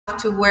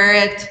to wear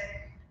it.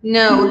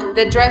 No,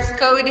 the dress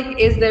code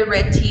is the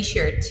red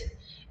t-shirt.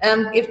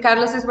 If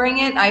Carlos is wearing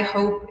it, I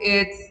hope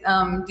it's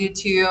due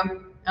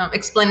to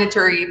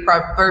explanatory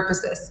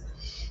purposes.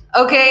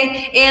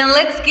 Okay, and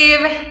let's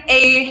give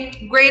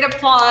a great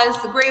applause,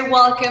 great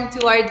welcome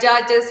to our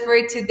judges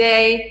for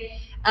today.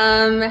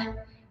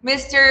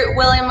 Mr.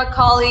 William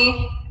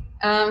McCauley,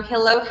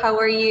 hello, how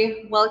are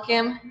you?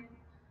 Welcome.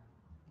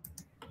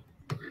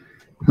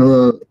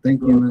 Hello,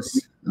 thank you,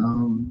 Ms.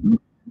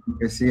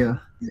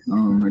 Garcia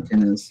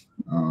Martinez.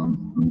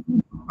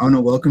 I want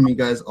to welcome you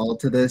guys all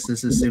to this.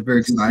 This is super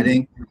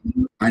exciting.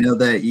 I know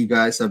that you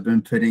guys have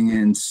been putting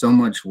in so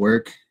much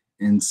work,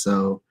 and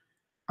so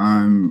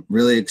I'm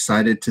really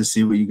excited to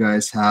see what you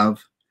guys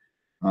have.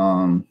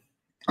 I'm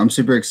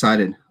super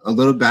excited. A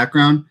little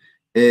background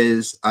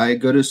is I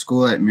go to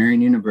school at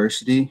Marian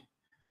University.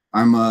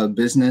 I'm a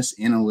business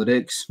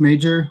analytics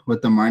major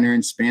with a minor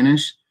in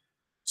Spanish.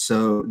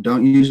 So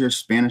don't use your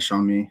Spanish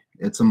on me.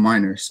 It's a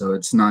minor, so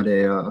it's not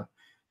a,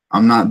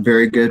 I'm not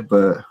very good,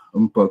 but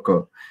un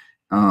poco.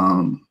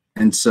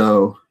 And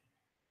so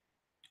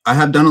I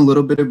have done a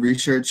little bit of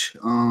research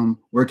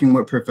working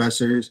with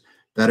professors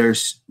that are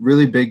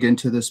really big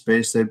into the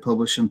space. They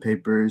publish some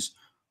papers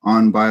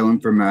on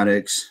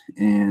bioinformatics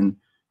and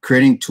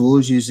creating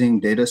tools using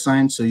data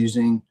science. So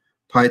using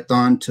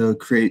Python to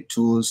create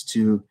tools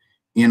to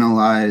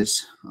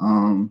analyze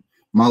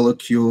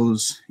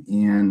molecules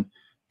and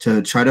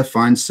to try to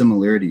find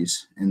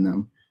similarities in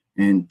them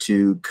and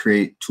to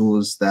create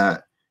tools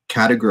that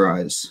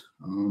categorize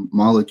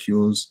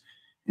molecules.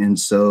 And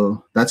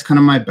so that's kind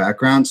of my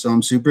background. So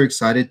I'm super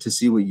excited to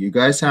see what you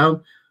guys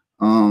have.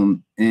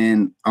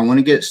 And I want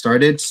to get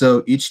started.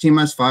 So each team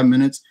has 5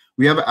 minutes.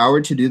 We have an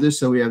hour to do this.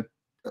 So we have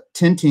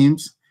 10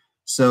 teams.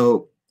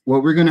 So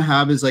what we're going to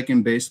have is like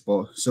in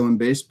baseball. So in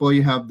baseball,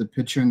 you have the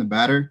pitcher and the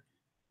batter.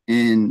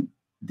 And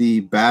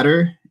the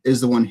batter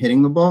is the one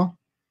hitting the ball.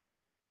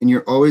 And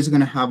you're always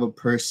going to have a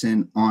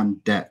person on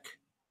deck.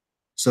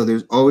 So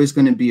there's always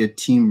going to be a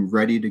team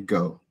ready to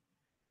go.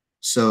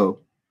 So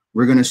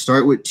we're going to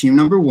start with team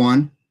number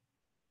 1.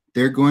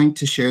 They're going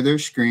to share their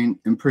screen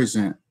and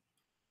present.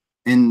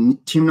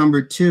 And team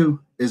number 2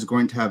 is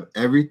going to have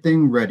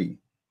everything ready.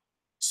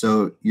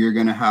 So you're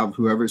going to have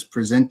whoever's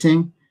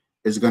presenting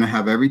is going to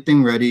have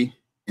everything ready.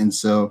 And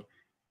so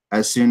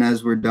as soon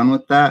as we're done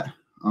with that,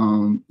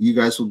 you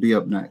guys will be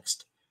up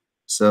next.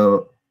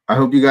 So I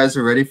hope you guys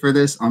are ready for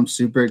this. I'm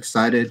super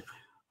excited.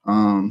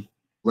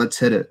 Let's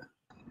hit it.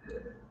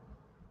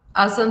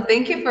 Awesome.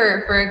 Thank you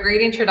for a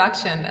great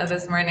introduction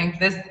this morning,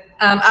 this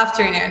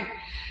afternoon.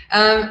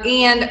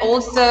 And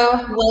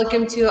also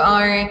welcome to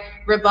our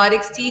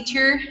robotics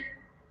teacher.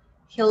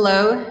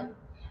 Hello.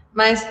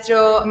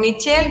 Maestro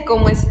Michel,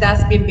 ¿cómo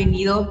estás?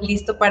 Bienvenido.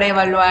 ¿Listo para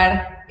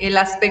evaluar el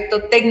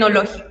aspecto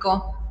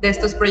tecnológico de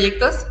estos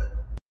proyectos?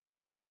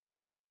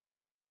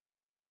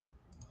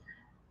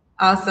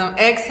 Awesome,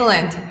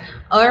 excellent.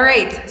 All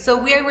right,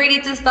 so we are ready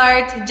to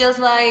start. Just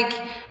like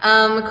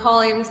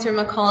Mr.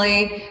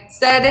 McCauley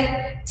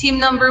said, team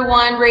number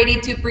 1 ready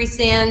to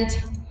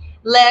present.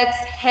 Let's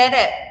hit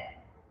it.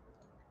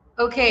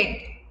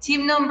 Okay,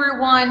 team number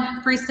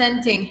 1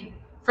 presenting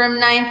from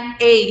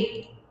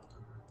 9A.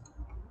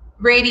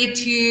 Ready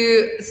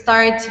to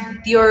start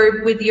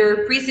with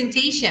your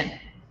presentation.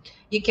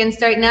 You can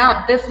start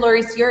now. The floor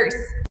is yours.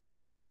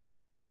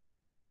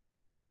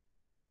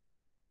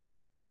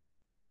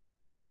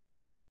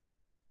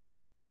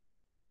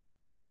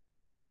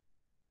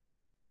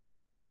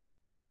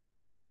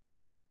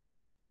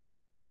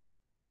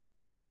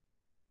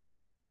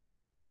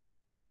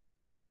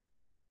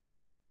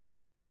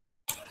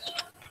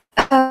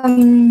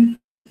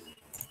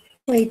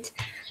 Wait.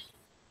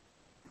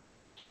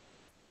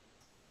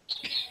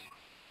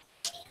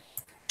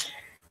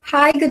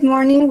 Hi, good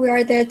morning. We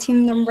are the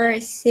team number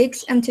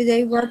 6, and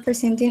today we're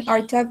presenting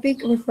our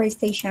topic,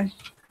 reforestation.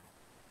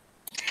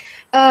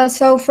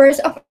 So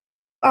first of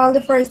all,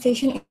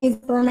 deforestation is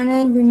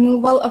permanent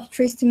removal of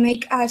trees to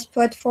make a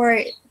spot for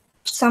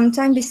some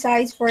time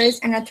besides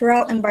forest and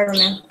natural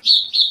environment.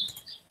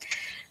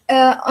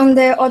 On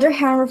the other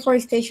hand,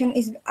 reforestation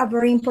is a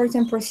very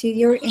important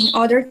procedure in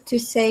order to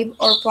save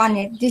our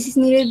planet. This is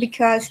needed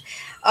because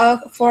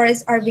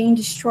forests are being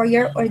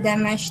destroyed or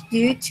damaged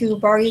due to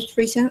various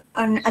reasons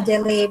on a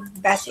daily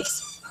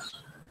basis.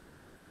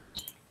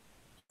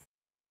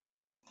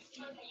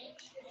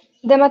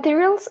 The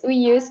materials we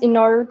use in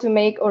order to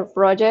make our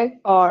project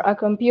are a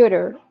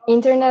computer,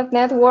 internet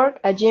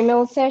network, a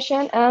Gmail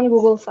session, and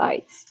Google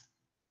Sites.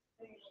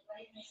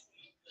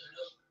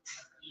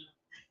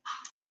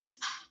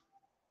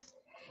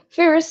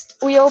 First,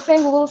 we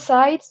open Google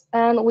Sites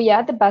and we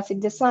add the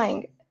basic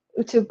design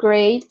to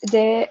create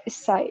the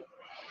site.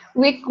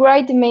 We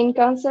write the main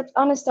concept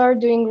and start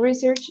doing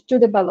research to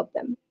develop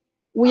them.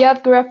 We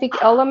add graphic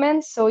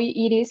elements so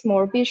it is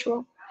more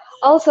visual.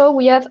 Also,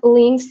 we add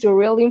links to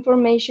real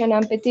information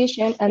and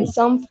petition and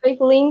some fake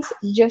links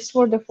just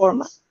for the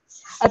format.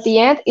 At the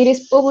end, it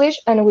is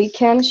published and we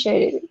can share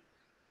it.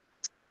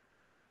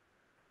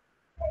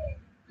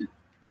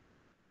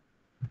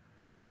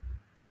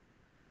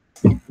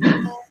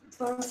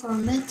 For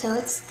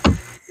methods,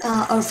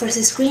 our first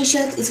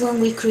screenshot is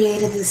when we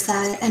created the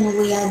site and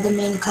we add the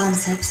main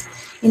concepts.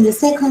 And the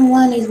second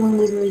one is when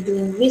we were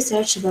doing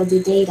research about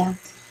the data.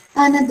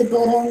 And at the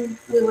bottom,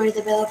 we were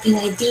developing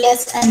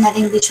ideas and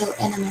adding visual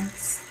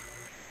elements.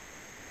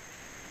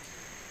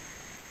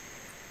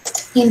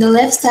 In the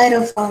left side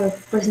of our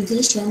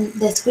presentation,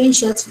 the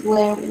screenshots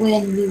were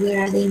when we were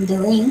adding the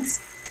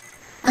links.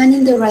 And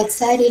in the right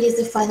side, it is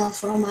the final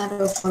format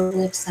of our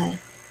website.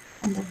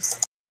 And those.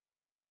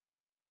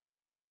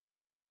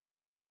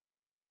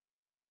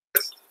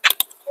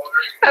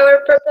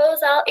 Our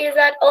proposal is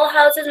that all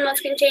houses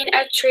must contain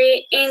a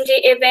tree in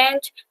the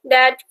event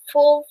that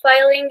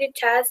fulfilling the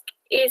task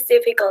is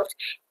difficult,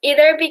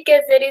 either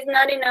because there is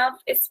not enough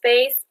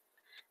space.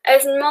 A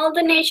small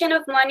donation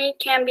of money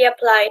can be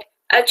applied.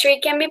 A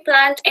tree can be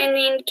planted, and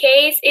in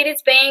case it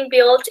is being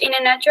built in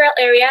a natural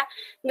area,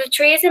 the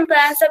trees and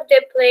plants of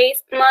the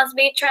place must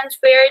be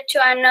transferred to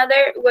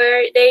another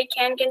where they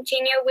can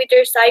continue with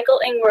their cycle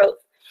and growth.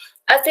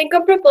 A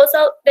second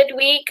proposal that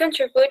we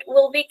contribute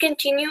will be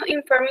continue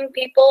informing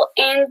people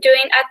and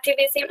doing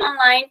activism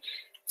online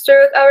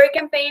through our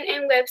campaign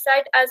and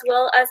website as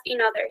well as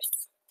in others.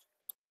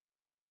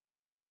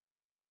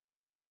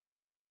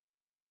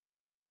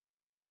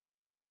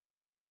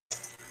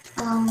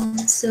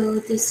 So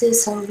this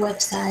is our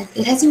website.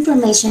 It has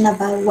information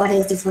about what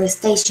is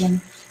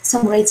deforestation,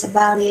 some rates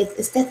about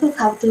it, steps of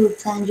how to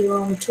plant your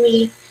own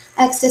tree,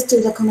 access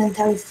to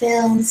documentary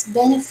films,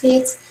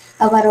 benefits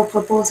about our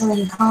proposal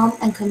in home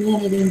and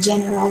community in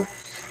general.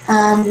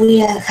 And we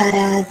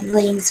had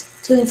links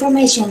to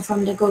information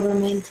from the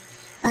government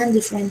and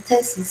different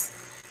theses.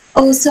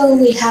 Also,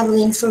 we have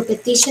links for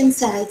petition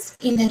sites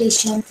in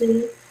addition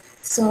to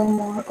some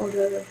more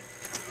other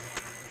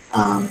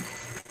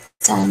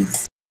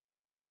signs.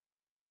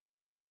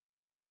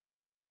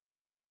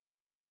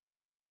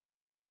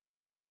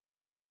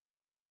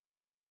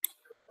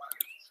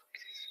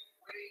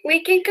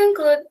 We can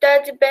conclude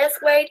that the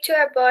best way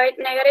to avoid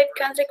negative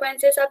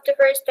consequences of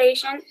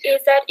deforestation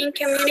is that in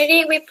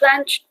community we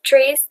plant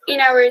trees in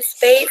our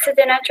space so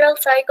the natural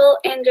cycle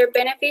and their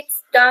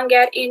benefits don't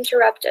get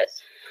interrupted.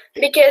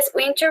 Because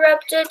we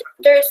interrupted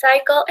their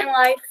cycle and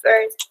life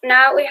first,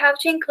 now we have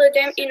to include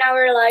them in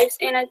our lives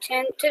and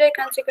attend to the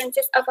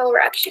consequences of our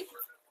actions.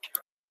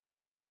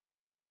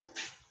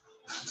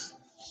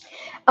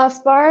 As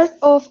part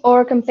of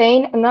our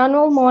campaign, an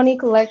annual money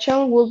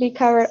collection will be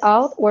carried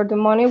out where the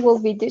money will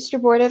be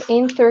distributed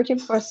in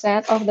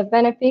 30% of the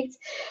benefits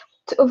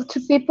to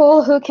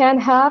people who can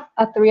have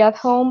a tree at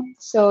home,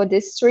 so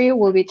this tree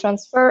will be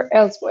transferred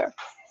elsewhere.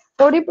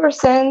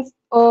 40%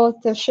 of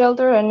the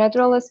shelter and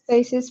natural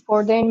spaces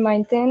for their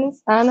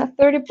maintenance, and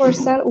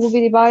 30% will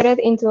be divided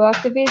into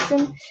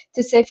activism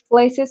to save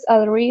places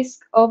at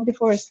risk of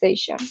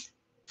deforestation.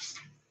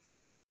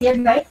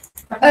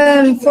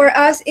 For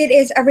us, it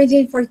is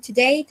everything for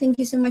today. Thank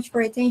you so much for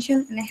your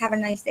attention, and have a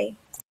nice day.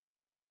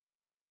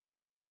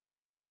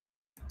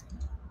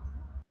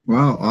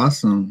 Wow,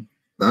 awesome.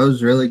 That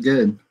was really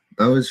good.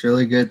 That was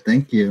really good.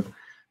 Thank you.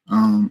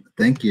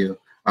 Thank you.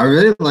 I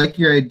really like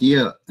your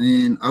idea.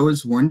 And I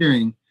was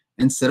wondering,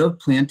 instead of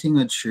planting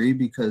a tree,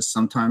 because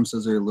sometimes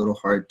those are a little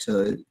hard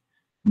to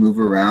move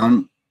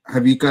around,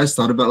 have you guys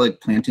thought about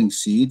like planting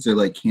seeds or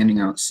like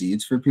handing out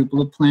seeds for people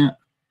to plant?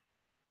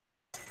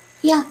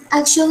 Yeah,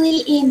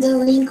 actually, in the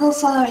link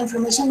of our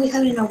information we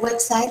have in our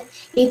website,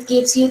 it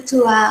gives you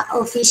to a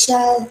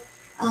official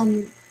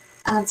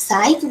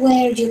site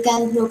where you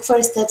can look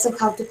for steps of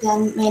how to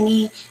plant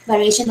many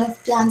variation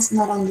of plants,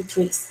 not only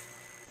trees.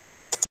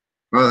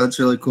 Oh, that's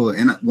really cool.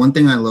 And one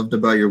thing I loved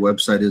about your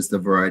website is the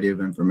variety of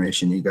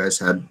information. You guys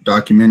had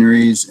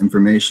documentaries,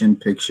 information,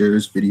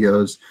 pictures,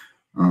 videos.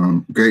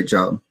 Great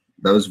job.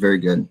 That was very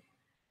good.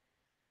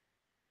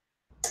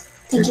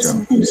 Thank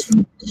you so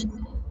much.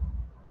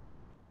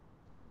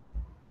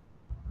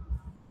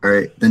 All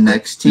right, the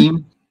next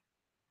team.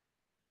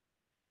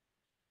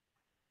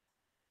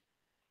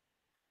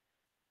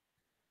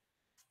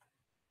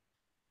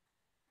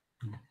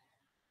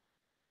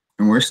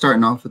 And we're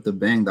starting off with a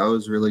bang. That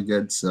was really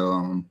good.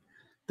 So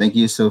thank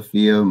you,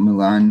 Sophia,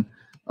 Milan,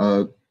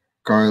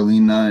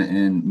 Carolina,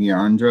 and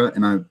Mirandra.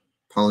 And I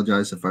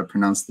apologize if I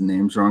pronounced the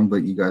names wrong,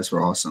 but you guys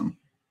were awesome.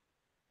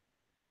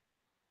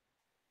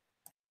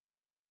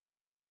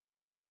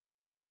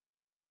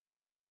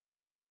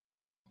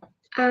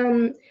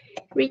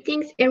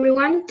 Greetings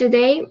everyone.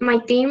 Today my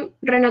team,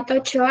 Renato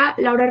Ochoa,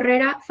 Laura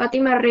Herrera,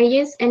 Fatima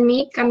Reyes, and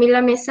me,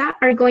 Camila Mesa,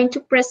 are going to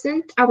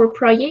present our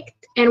project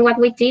and what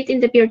we did in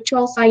the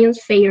virtual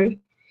science fair.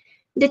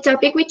 The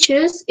topic we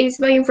choose is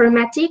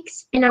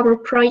bioinformatics and our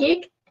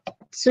project,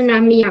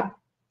 Tsunami App.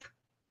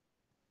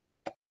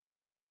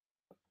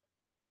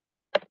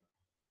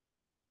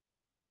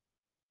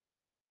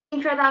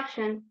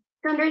 Introduction.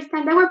 To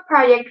understand our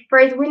project,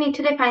 first we need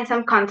to define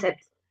some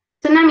concepts.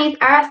 Tsunamis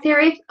are a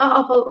series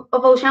of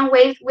ocean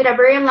waves with a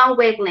very long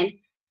wavelength,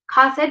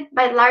 caused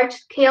by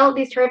large-scale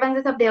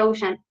disturbances of the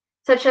ocean,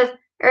 such as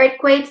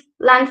earthquakes,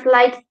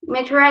 landslides,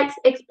 meteorites,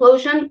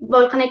 explosions,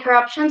 volcanic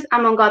eruptions,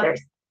 among others.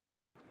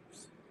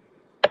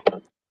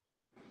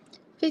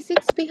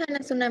 Physics behind a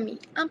tsunami.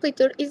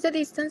 Amplitude is the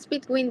distance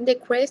between the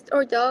crest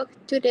or dog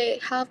to the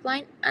half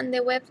line, and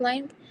the wave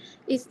length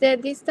is the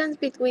distance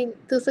between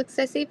two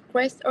successive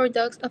crests or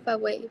dogs of a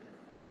wave.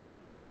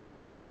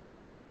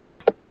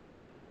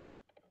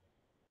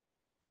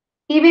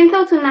 Even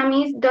though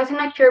tsunamis doesn't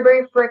occur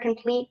very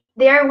frequently,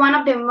 they are one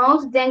of the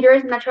most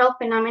dangerous natural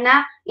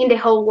phenomena in the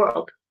whole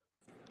world.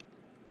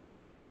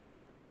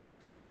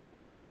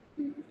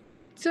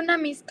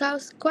 Tsunamis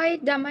cause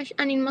quite damage,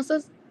 and in most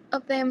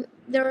of them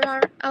there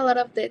are a lot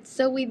of deaths.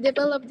 So we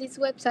developed this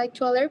website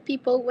to alert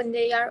people when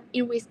they are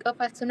in risk of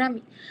a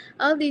tsunami.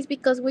 All this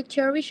because we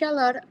cherish a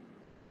lot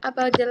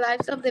about the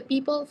lives of the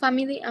people,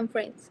 family, and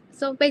friends.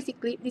 So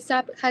basically, this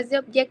app has the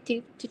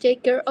objective to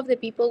take care of the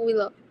people we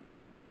love.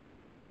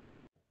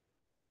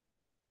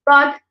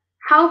 But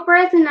how far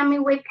a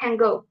tsunami wave can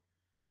go?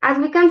 As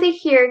we can see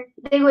here,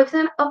 the waves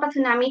of a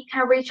tsunami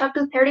can reach up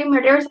to 30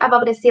 meters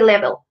above the sea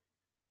level,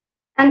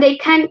 and they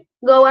can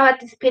go at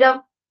the speed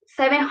of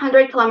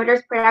 700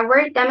 kilometers per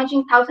hour,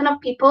 damaging thousands of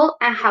people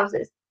and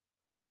houses.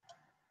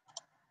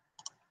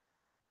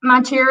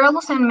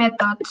 Materials and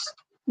methods.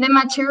 The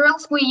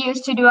materials we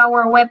use to do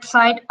our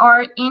website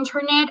are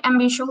Internet and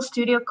Visual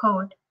Studio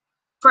Code.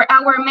 For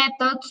our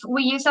methods,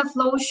 we use a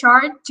flow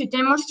chart to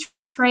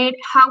demonstrate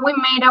how we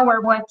made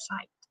our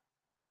website.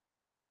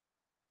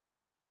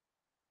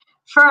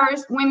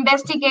 First, we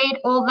investigate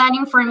all that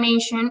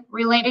information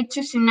related to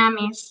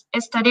tsunamis,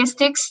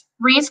 statistics,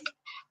 risk,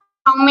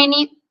 how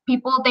many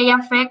people they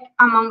affect,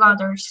 among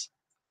others.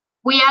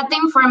 We add the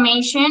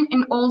information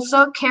and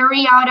also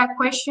carry out a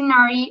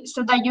questionnaire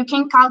so that you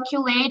can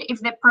calculate if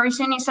the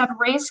person is at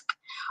risk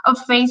of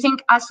facing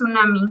a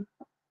tsunami.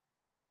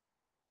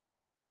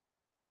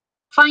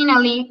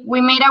 Finally,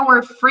 we made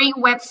our free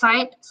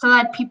website so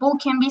that people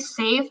can be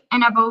safe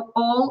and above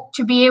all,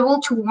 to be able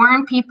to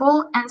warn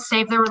people and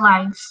save their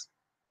lives.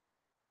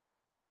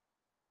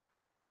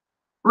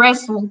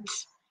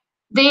 Results.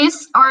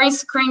 These are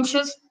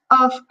screenshots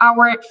of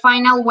our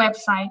final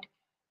website.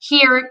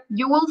 Here,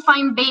 you will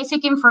find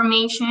basic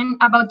information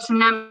about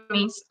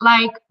tsunamis,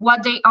 like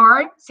what they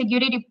are,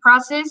 security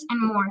process,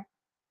 and more.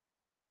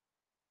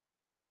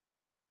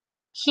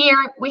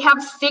 Here, we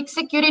have 6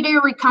 security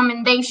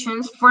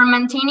recommendations for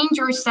maintaining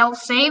yourself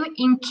safe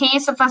in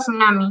case of a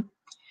tsunami.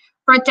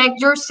 Protect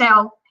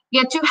yourself.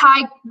 Get to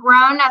high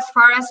ground as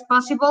far as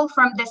possible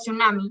from the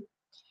tsunami.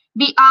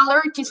 Be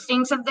alert to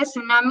signs of the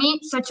tsunami,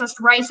 such as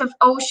rise of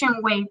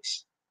ocean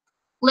waves.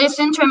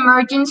 Listen to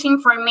emergency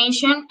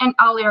information and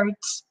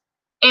alerts.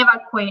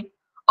 Evacuate.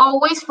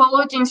 Always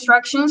follow the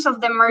instructions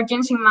of the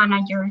emergency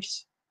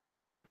managers.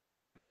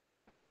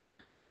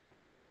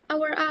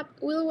 Our app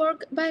will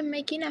work by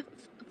making a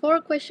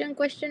 4-question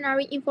questionnaire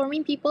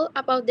informing people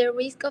about the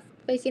risk of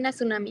facing a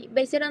tsunami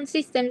based on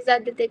systems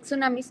that detect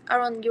tsunamis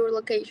around your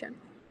location.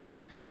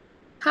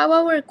 How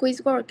our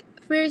quiz work?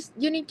 First,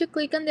 you need to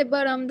click on the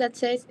button that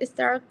says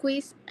Start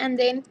Quiz, and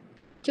then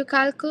to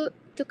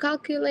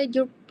calculate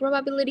your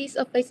probabilities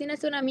of facing a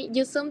tsunami,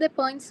 you sum the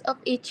points of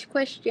each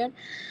question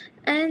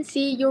and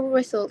see your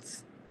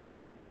results.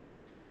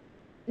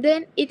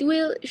 Then it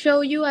will show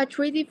you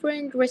 3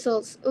 different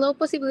results: low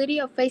possibility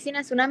of facing a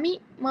tsunami,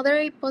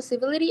 moderate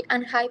possibility,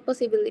 and high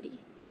possibility.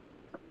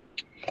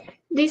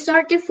 These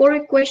are the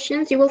 4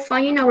 questions you will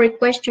find in our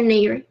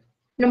questionnaire.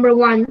 Number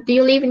 1, do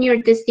you live near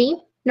the sea?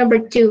 Number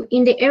 2,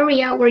 in the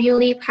area where you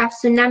live have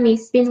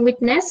tsunamis been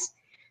witnessed?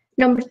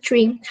 Number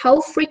 3, how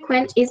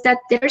frequent is that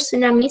there are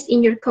tsunamis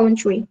in your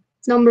country?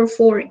 Number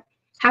 4,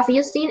 have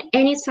you seen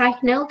any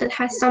signal that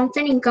has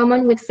something in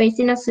common with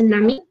facing a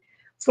tsunami?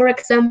 For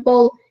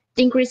example,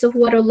 the increase of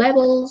water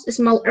levels,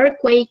 small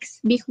earthquakes,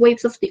 big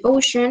waves of the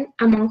ocean,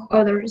 among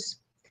others.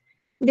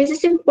 This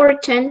is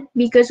important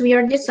because we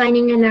are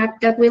designing an app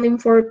that will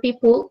inform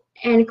people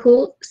and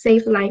could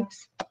save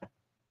lives.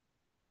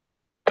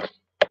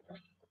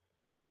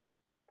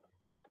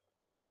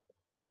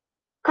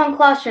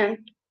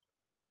 Conclusion.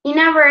 In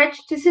average,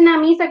 2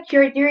 tsunamis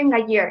occur during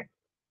a year.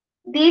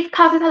 This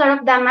causes a lot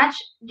of damage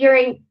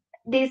during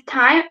this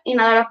time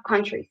in a lot of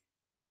countries.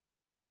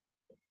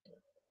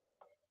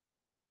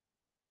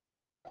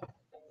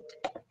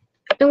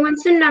 In one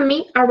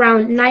tsunami,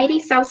 around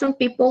 90,000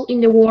 people in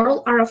the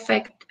world are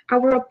affected.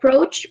 Our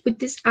approach with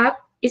this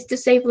app is to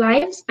save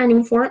lives and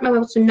inform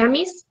about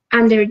tsunamis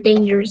and their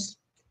dangers.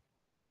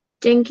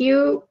 Thank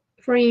you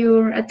for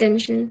your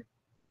attention.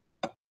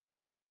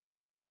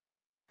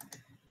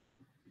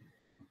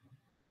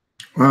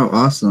 Wow,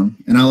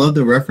 awesome. And I love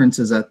the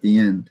references at the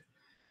end.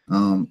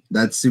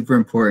 That's super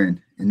important.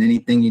 And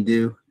anything you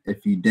do,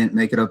 if you didn't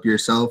make it up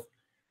yourself,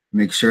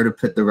 make sure to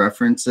put the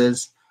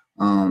references,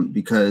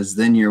 because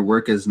then your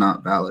work is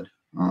not valid.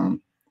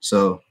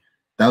 So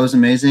that was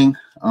amazing.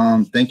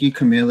 Thank you,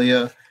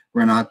 Camelia,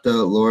 Renata,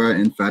 Laura,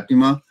 and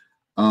Fatima.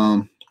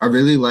 I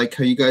really like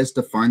how you guys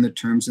define the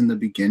terms in the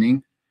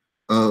beginning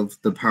of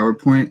the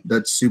PowerPoint.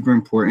 That's super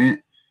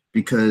important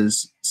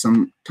because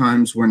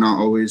sometimes we're not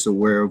always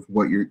aware of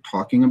what you're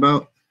talking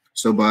about.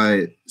 So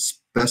by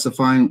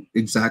specifying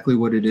exactly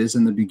what it is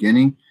in the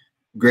beginning,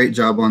 great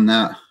job on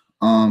that.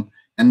 And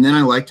and then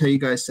I liked how you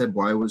guys said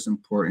why it was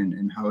important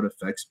and how it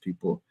affects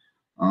people.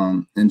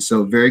 And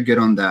so very good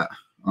on that.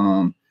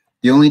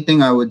 The only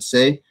thing I would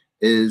say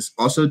is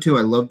also too,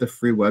 I love the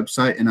free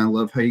website and I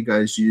love how you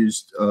guys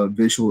used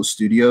Visual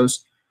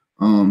Studios.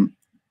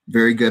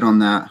 Very good on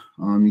that.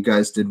 You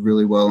guys did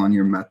really well on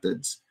your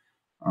methods.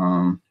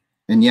 And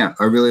yeah,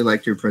 I really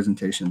liked your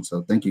presentation.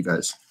 So thank you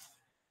guys.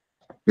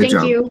 Good Thank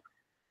job. you.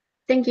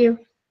 Thank you.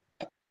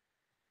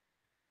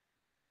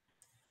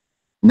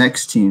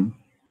 Next team.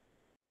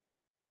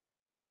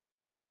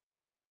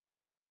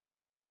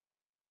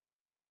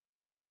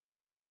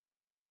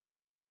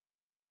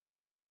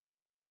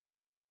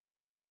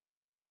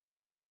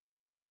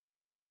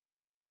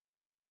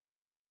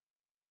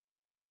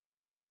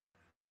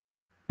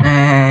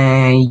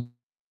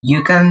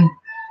 You can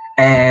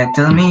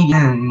tell me you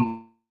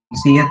can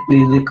see it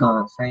please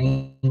because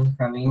I'm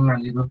having a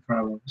little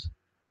problems.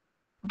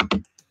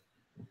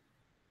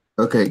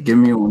 Okay, give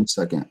me 1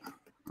 second.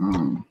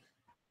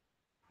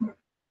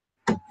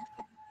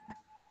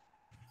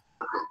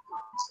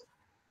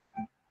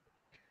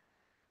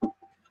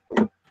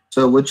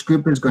 So which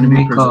group is going to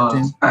be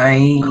presenting?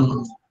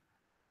 Because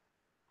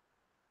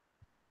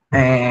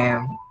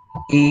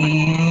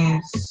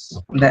is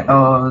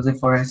the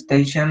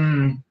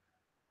deforestation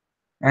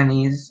and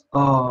is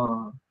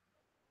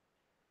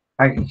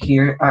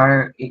here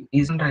are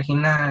is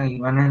Regina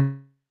Ivana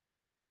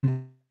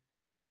and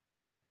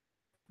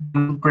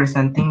I'm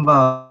presenting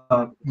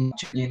but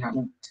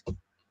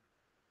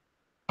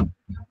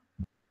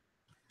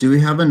Do we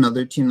have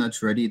another team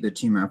that's ready, the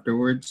team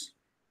afterwards?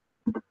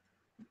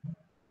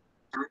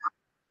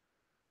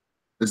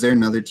 Is there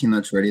another team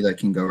that's ready that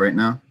can go right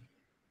now?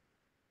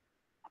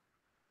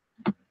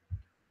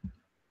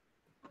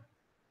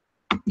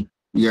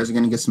 You guys are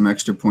going to get some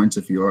extra points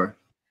if you are.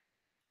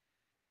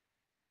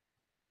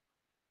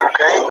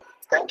 Okay,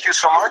 thank you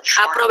so much.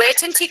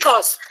 Aprovechen,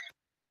 chicos.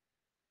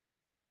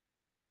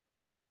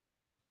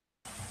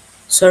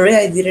 Sorry,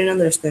 I didn't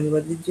understand.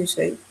 What did you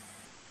say?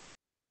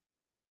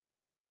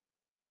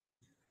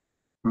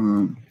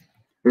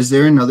 Is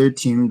there another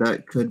team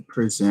that could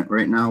present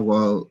right now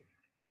while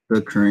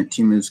the current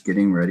team is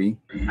getting ready?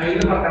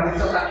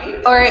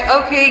 All right,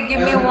 okay,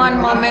 give me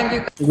 1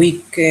 moment. We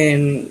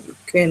can.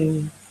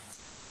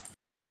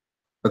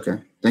 Okay,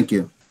 thank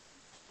you.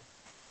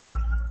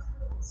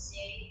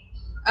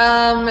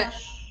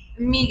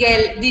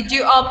 Miguel, did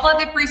you upload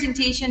the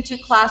presentation to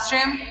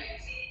Classroom?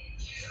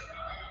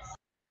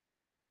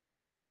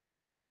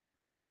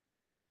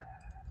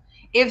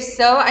 If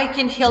so, I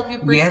can help you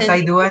present. Yes,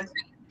 I do it.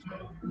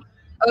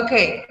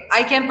 Okay,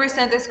 I can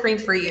present the screen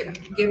for you.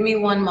 Give me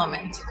 1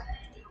 moment.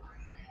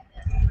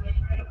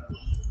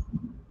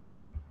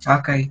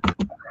 Okay.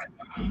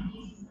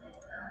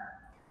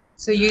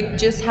 So you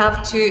just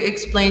have to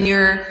explain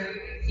your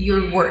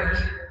work.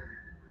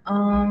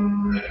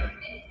 From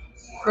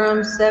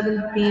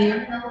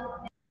 17.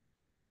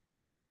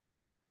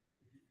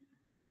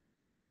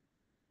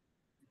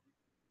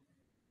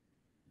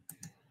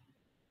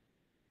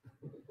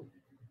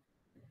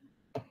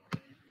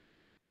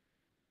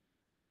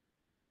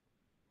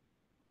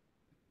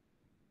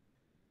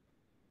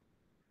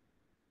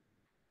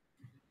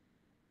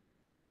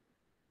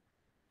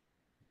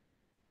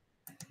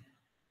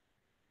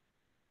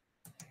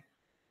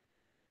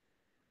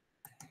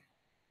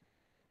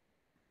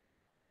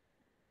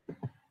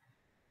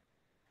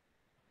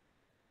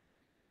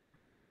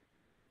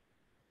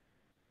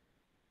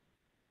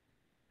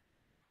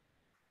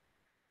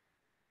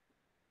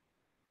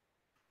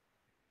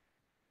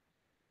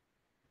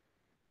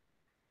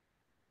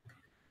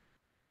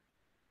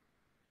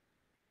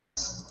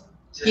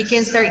 You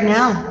can start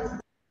now.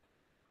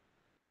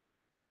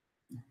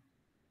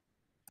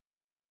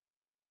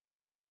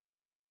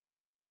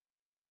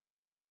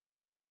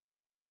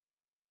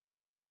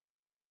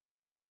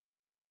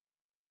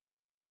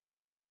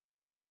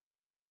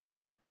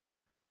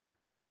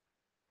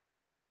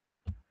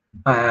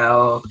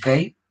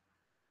 Okay.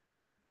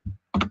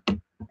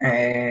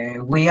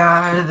 We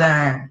are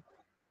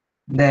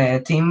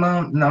the team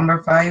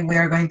number 5. We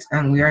are going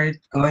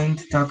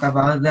to talk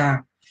about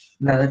the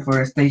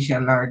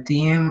deforestation. Our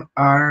team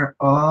are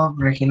of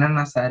Regina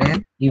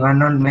Nazaret, Ivan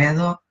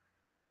Olmedo,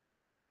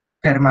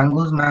 Germán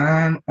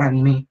Guzmán,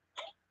 and me.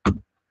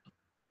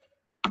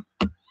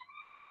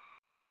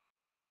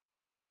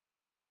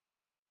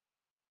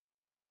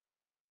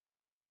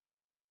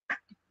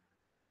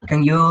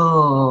 Can you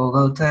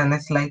go to the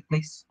next slide,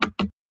 please?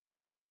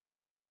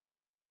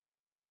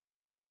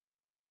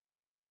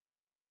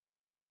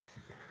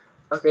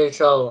 Okay,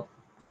 so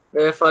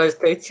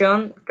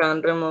deforestation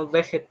can remove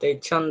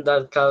vegetation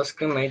that cause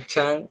climate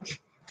change,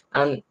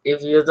 and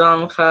if you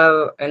don't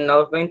have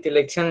enough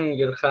ventilation in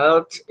your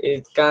house,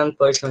 it can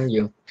poison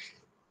you.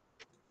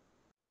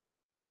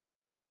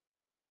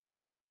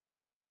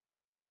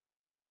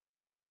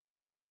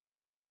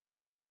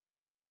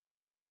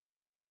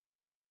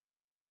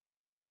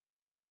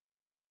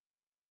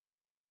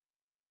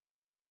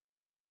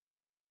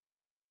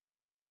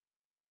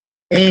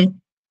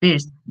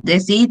 First, the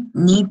seed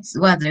needs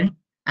water,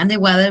 and the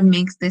water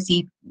makes the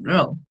seed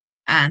grow.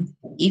 And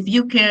if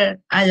you care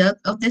a lot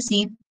of the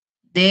seed,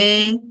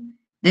 the,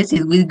 the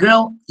seed will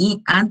grow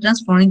and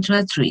transform into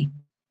a tree.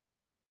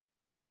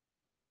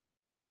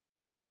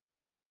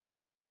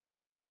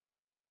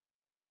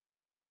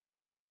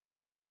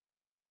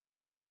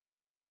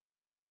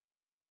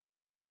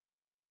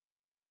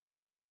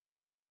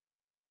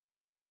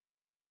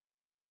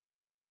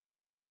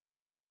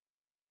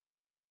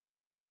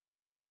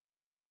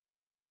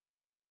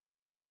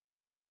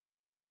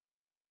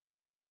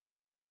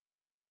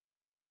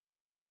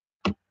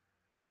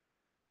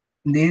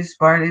 This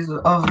part is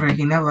of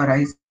Regina, but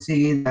I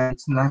see that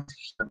it's not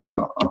here.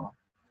 So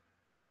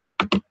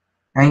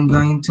I'm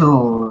going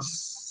to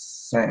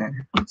say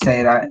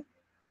that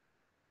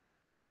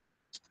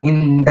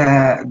in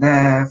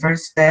the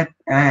first step,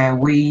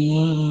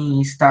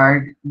 we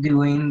start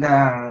doing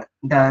the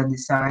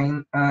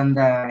design and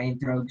the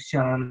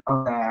introduction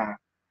of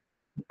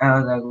the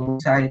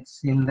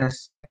websites. In the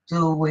step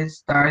two, we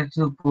start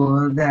to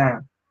put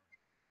the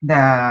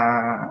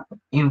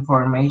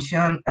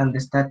information, and the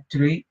step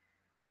three,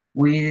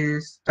 we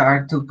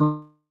start to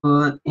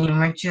put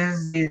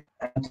images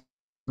and to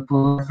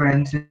put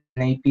references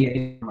in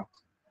APA format.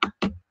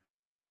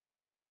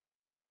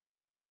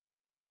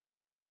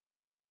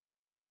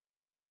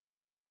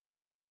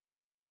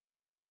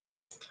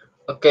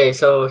 Okay,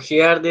 so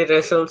here are the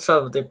results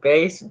of the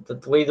page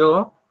that we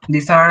do.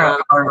 These are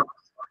our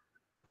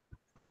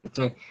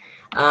Okay.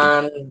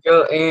 And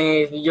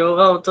if you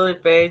go to the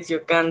page, you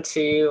can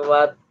see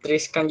what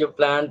trees can you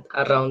plant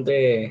around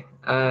the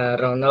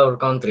around our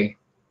country.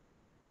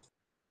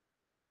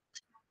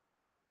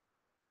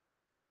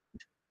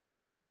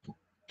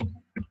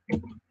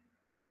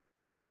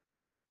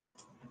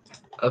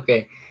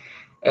 Okay,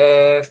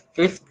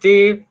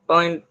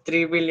 50.3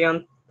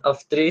 billion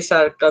of trees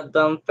are cut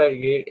down per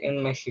year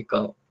in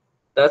Mexico.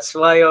 That's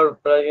why our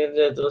project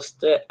reduced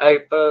the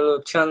air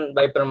pollution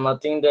by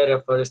promoting the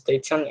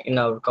reforestation in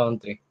our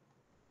country.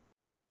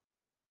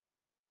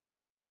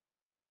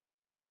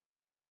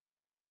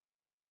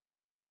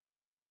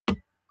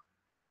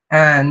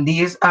 and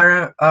these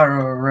are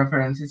our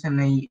references in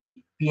a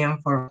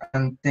PM format,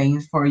 and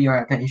thanks for your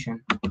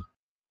attention.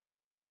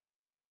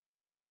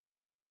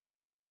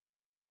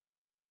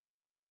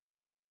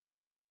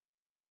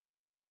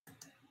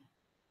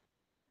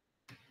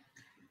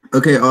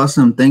 Okay,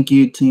 awesome. Thank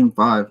you, Team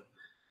Five.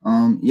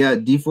 Yeah,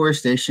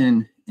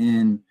 deforestation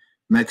in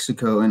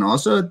Mexico and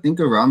also I think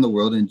around the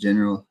world in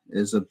general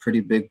is a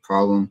pretty big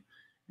problem.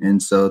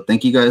 And so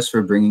thank you guys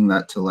for bringing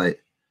that to light.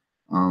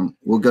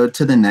 We'll go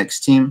to the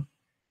next team.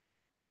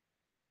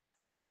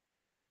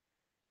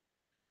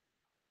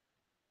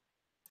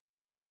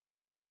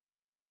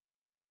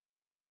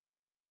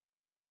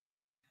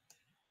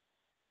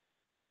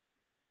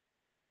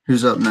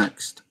 Who's up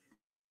next?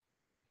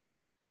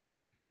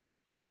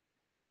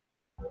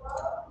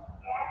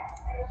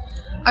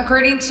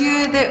 According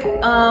to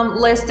the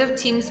list of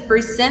teams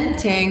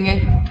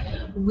presenting,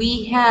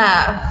 we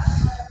have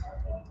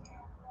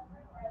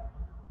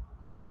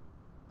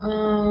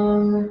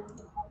um,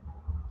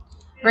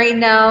 right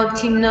now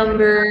team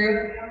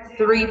number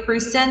 3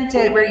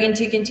 presented. We're going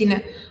to continue.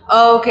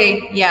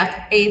 Okay,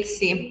 yeah,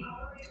 8C.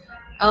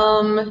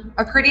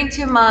 According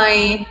to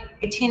my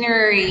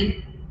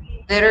itinerary,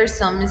 there are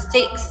some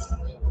mistakes.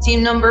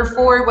 Team number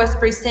 4 was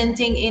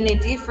presenting in a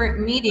different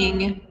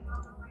meeting.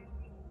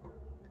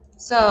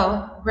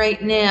 So right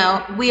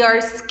now we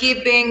are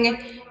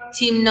skipping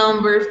team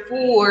number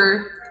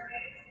 4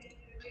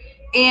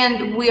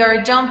 and we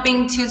are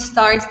jumping to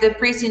start the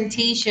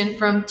presentation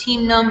from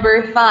team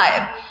number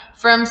 5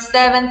 from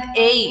 7th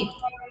A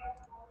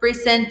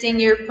presenting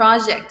your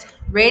project.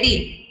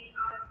 Ready?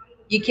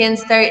 You can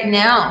start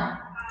now.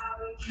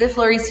 The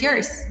floor is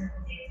yours.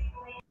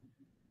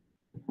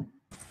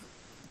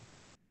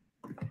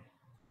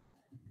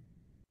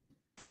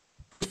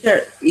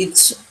 Teacher,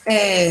 it's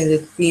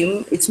the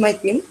team. It's my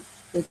team.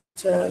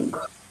 It's,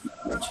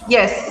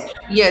 Yes,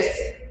 yes.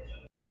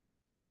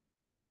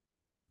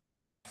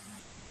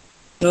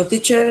 no,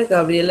 teacher.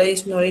 Gabriela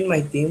is not in my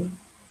team.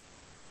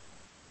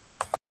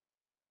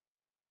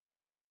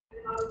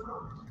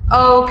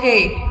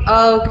 Okay,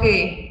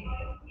 okay.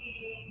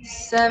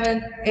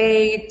 7th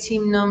A,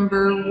 team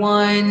number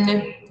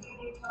 1.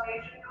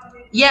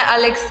 Yeah,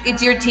 Alex,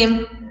 it's your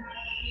team.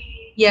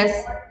 Yes.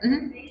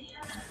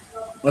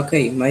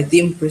 Okay, my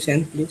team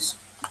present, please.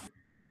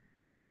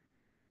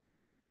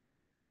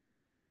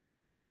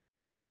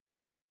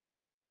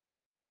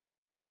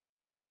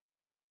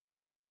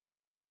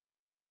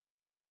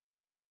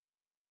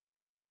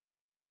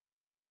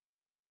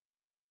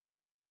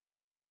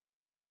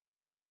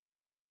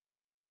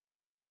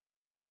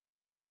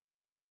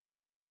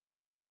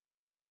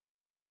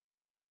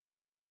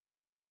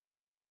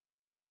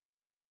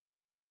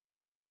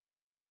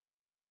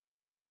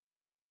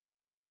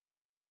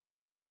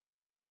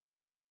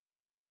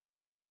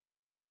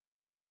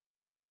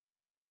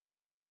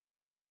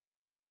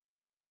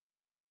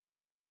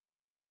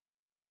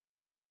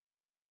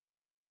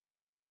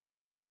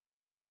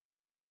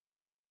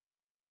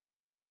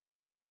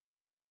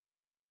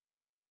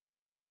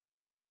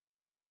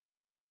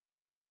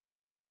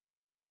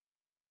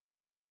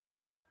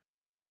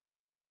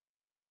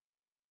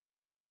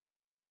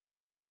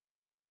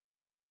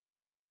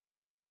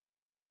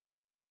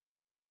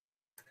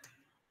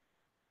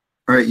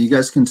 All right, you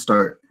guys can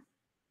start.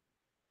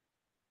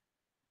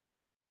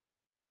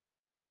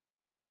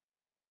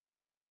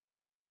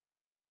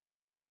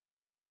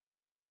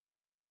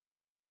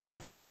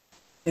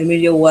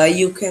 Emilio, why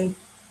you can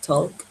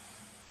talk?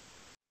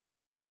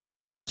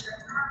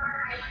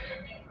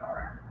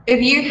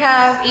 If you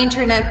have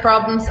internet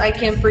problems, I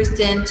can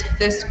present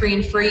the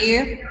screen for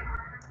you.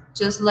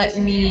 Just let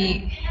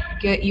me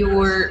get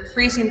your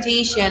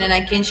presentation and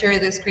I can share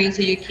the screen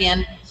so you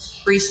can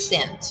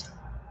present.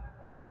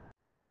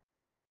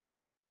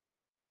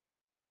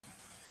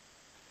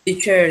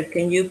 Teacher,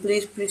 can you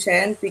please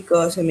present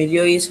because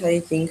Emilio is, I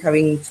think,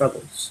 having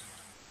troubles.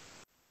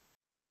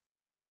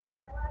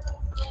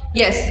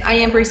 Yes, I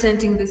am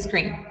presenting the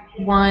screen.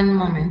 One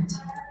moment.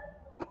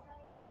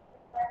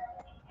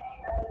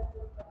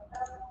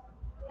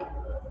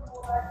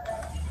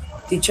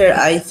 Teacher,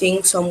 I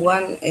think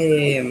someone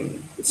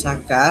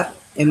sacar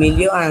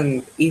Emilio,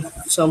 and if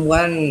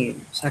someone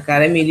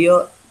sacar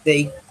Emilio,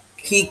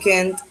 he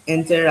can't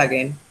enter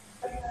again.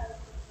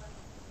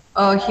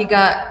 Oh, he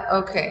got,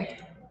 okay.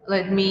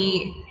 Let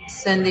me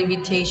send the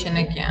invitation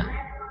again.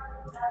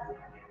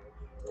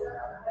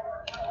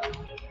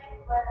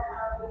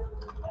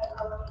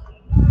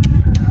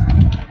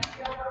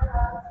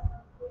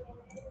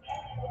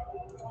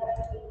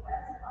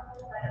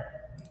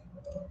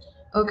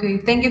 Okay,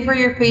 thank you for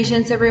your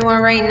patience,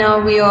 everyone. Right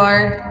now we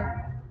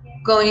are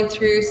going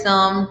through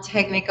some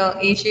technical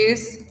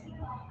issues.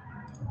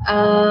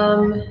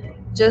 Um,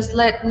 just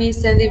let me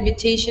send the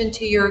invitation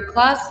to your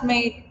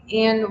classmate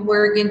and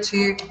we're going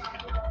to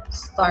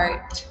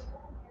start.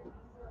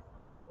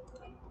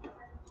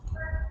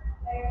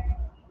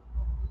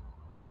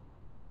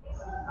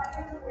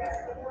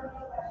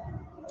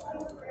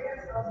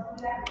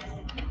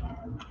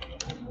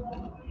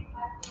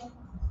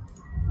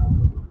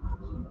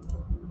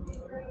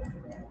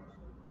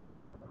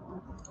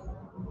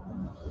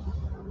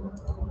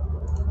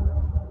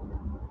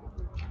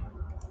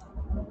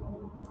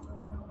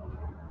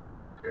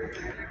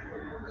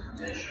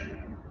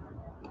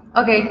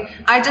 Okay,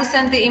 I just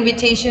sent the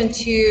invitation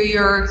to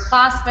your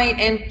classmate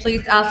and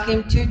please ask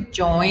him to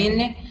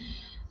join.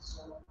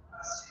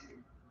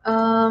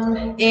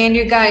 And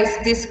you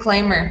guys,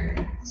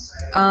 disclaimer.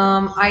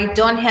 I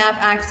don't have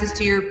access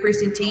to your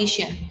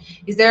presentation.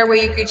 Is there a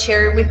way you could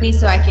share it with me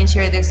so I can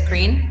share the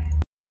screen?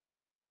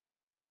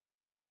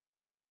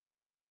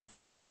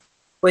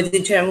 Wait,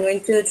 teacher, I'm going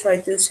to try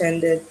to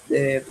send it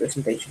the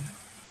presentation.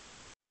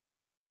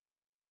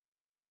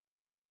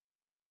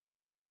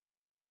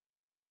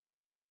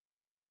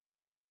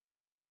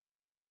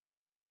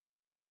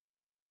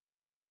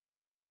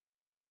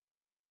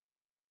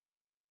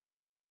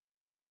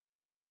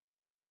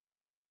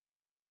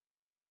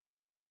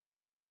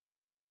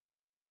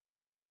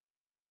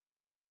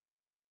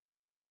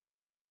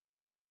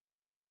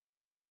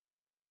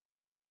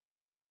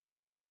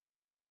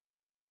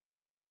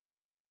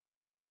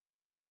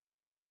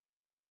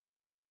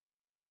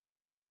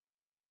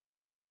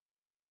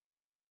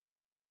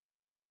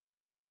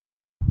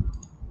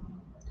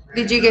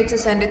 Did you get to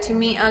send it to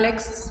me,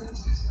 Alex?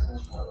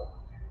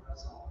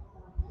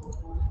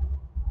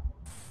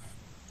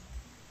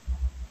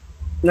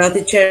 No,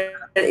 teacher,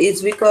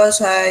 it's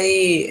because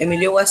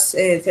Emilio was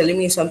telling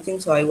me something,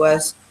 so I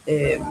was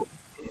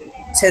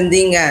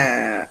sending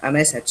a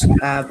message,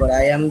 but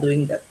I am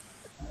doing that.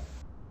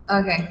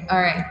 Okay,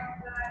 all right.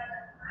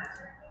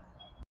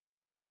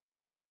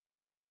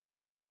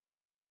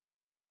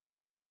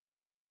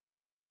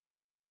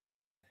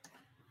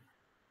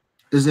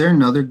 Is there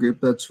another group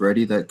that's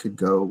ready that could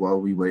go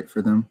while we wait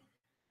for them?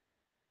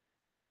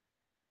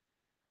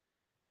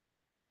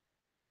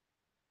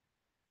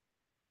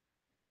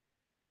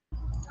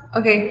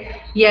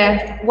 Okay,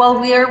 yeah, while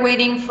we are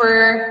waiting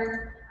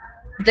for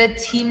the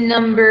team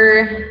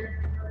number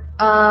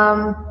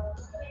 5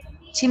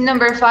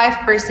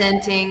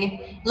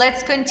 presenting,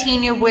 let's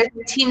continue with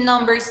team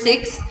number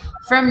 6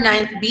 from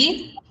 9th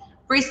B,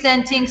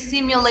 presenting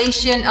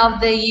simulation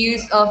of the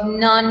use of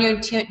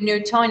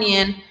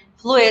non-Newtonian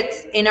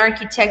fluids in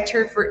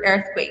architecture for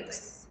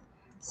earthquakes.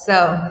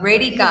 So,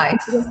 ready, guys?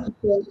 I'm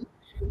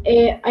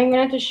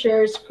going to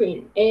share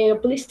screen.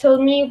 Please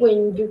tell me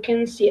when you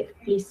can see it,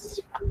 please.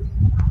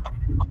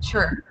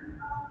 Sure.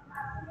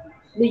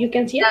 Do you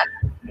can see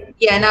it?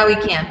 Yeah, now we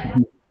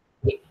can.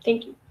 Okay,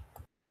 thank you.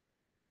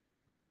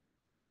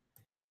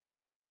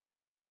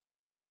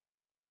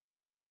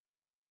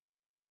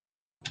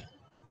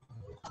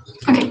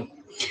 Okay.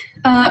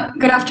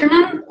 Good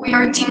afternoon. We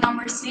are team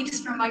number 6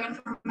 from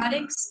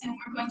Bioinformatics, and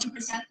we're going to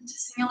present the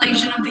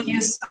simulation of the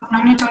use of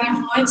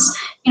non-Newtonian fluids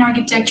in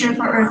architecture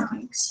for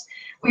earthquakes.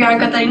 We are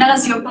Catalina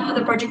Laciopa,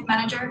 the project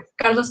manager,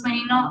 Carlos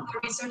Merino, the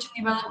research and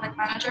development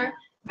manager,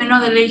 Beno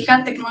de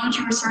Leija,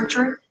 technology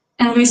researcher,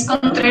 and Luis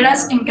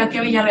Contreras and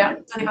Katia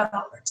Villarreal, the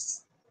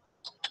developers.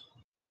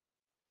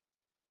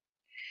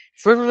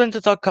 First, we're going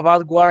to talk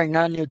about what are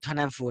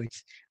non-Newtonian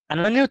fluids. A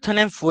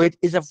non-Newtonian fluid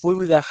is a fluid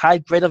with a high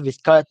grade of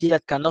viscosity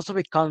that can also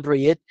become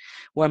rigid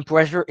when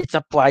pressure is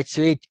applied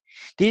to it.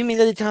 This means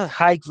that it has a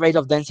high rate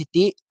of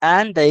density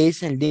and that it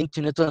is linked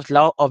to Newton's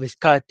law of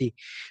viscosity.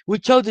 We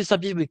chose this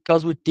subject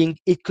because we think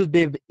it could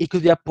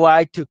be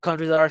applied to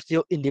countries that are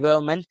still in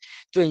development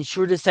to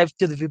ensure the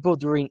safety of the people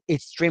during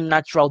extreme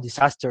natural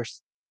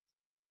disasters.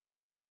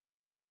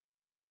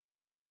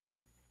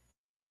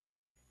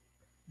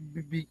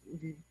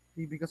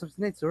 Because of its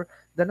nature,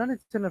 the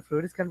non-external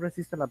fluids can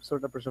resist and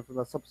absorb the pressure from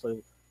the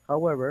subsoil.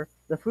 However,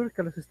 the fluid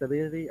can lose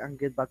stability and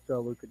get back to a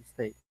liquid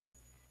state.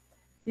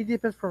 It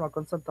depends from a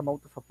constant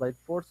amount of applied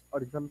force,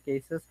 or in some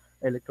cases,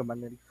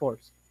 electromagnetic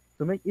force,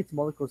 to make its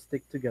molecules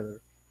stick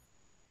together.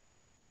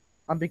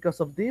 And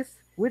because of this,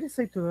 we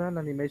decided to do an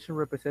animation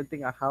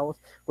representing a house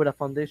with a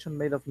foundation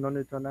made of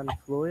non-Newtonian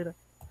fluid.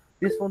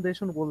 This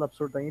foundation will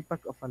absorb the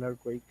impact of an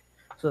earthquake,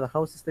 so the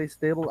house stays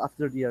stable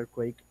after the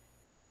earthquake.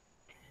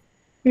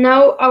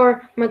 Now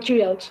our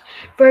materials.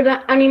 For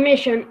the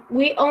animation,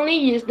 we only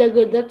use the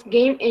Godot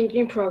game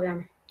engine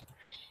program.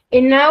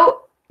 And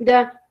now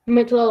the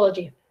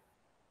methodology.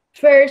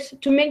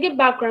 First, to make the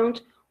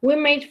background, we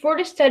made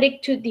 4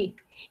 static 2D,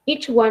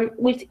 each one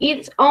with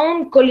its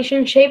own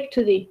collision shape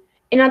 2D,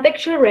 and a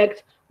texture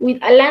rect with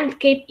a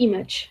landscape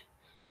image.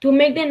 To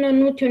make the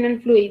non-Newtonian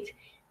fluid,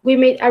 we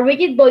made a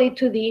rigid body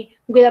 2D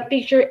with a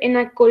picture and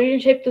a collision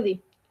shape 2D.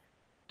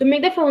 To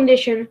make the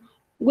foundation,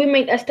 we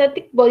made a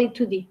static body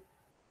 2D,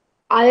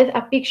 added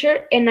a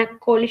picture and a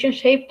collision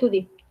shape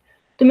 2D.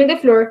 To make the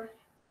floor,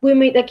 we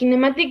made a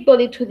kinematic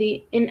body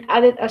 2D and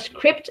added a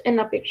script and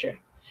a picture.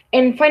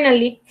 And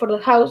finally, for the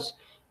house,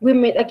 we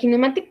made a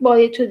kinematic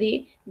body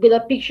 2D with a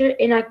picture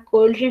and a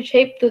collision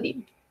shape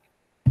 2D.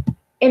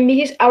 And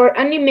this is our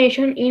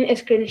animation in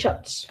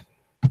screenshots.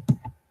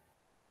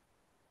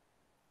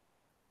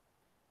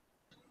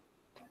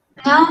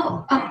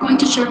 Now I'm going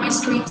to share my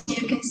screen so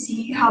you can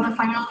see how the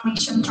final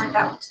animation turned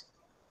out.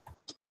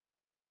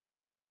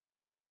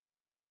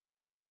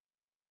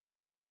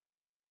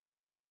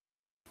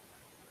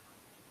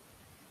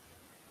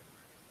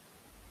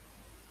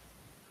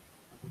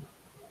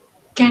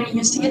 Can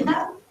you see it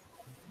now?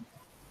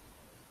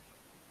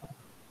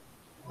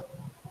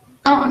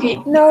 Oh, okay.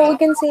 No, we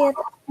can see it.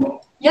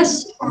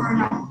 Yes or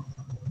no?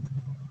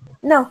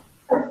 No.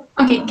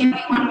 Okay, give me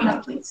 1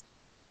 minute, please.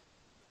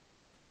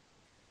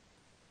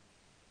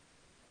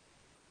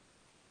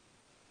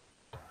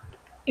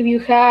 If you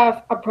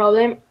have a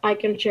problem, I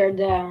can share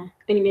the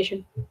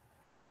animation.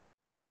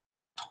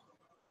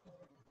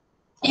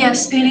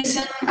 Yes, it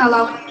isn't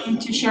allowing me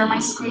to share my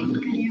screen.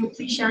 Could you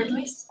please share it,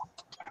 please?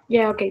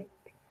 Yeah, okay.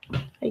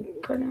 I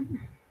got it.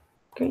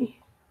 Okay.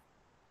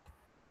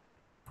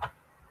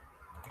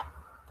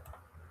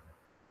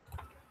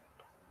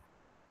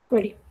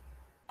 Ready.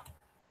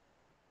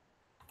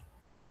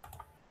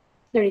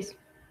 There it is.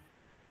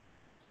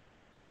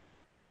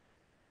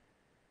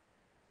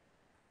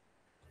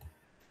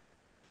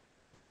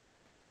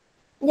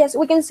 Yes,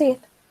 we can see it.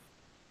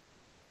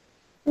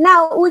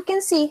 Now we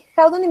can see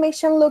how the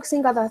animation looks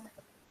in Godot.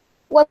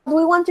 What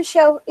we want to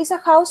show is a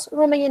house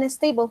remaining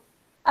stable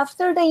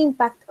after the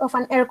impact of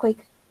an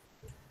earthquake,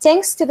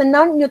 thanks to the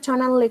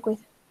non-Newtonian liquid.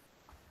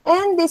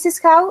 And this is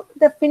how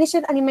the finished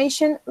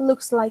animation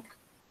looks like.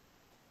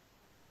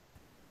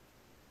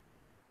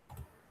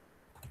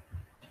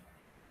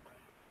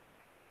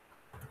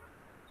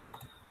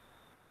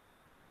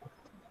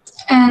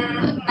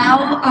 And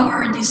now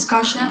our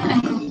discussion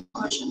and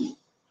conclusion.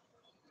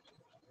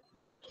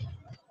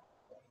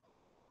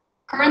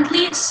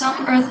 Currently,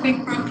 some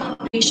earthquake-proof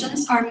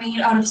foundations are made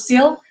out of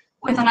steel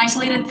with an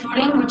isolated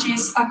footing, which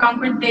is a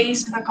concrete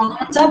base with a column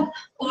on top,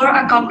 or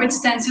a concrete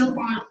stencil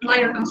for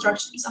lighter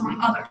constructions, among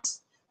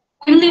others.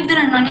 We believe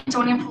that a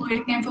non-Newtonian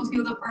fluid can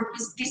fulfill the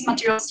purpose these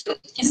materials do,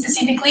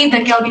 specifically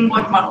the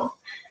Kelvin-Boyd model.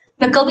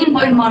 The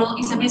Kelvin-Boyd model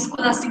is a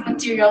viscoelastic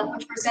material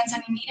which presents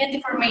an immediate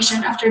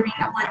deformation after being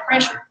applied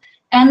pressure,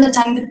 and the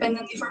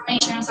time-dependent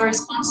deformation is a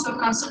response to a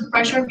constant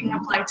pressure being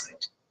applied to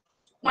it.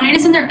 When it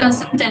is under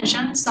constant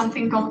tension,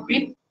 something called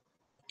creep,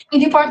 it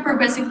departs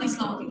progressively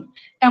slowly,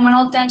 and when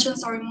all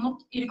tensions are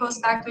removed, it goes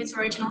back to its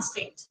original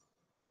state.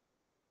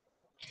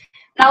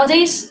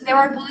 Nowadays, there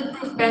are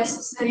bulletproof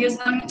vests that use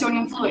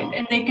non-Newtonian fluid,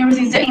 and they can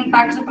resist the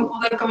impact of a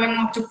bullet going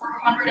up to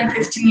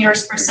 450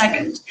 meters per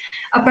second.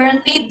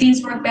 Apparently,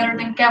 these work better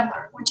than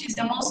Kevlar, which is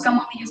the most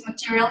commonly used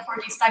material for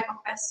these type of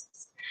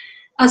vests.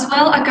 As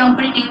well, a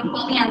company named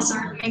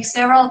Polyanswer makes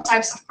several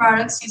types of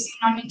products using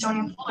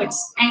non-Newtonian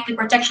fluids, mainly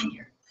protection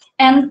gear.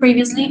 And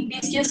previously,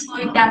 viscous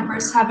fluid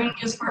dampers have been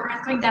used for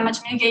earthquake damage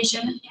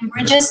mitigation in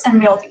bridges and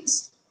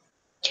buildings.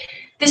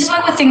 This is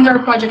why we think our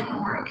project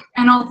will work,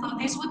 and although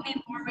this would need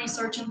more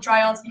research and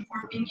trials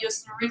before being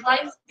used in real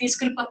life, this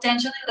could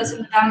potentially lessen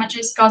the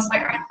damages caused by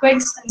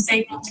earthquakes and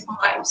save multiple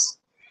lives.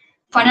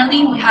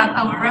 Finally, we have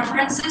our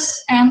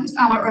references and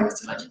our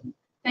earth legend.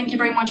 Thank you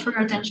very much for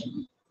your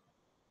attention.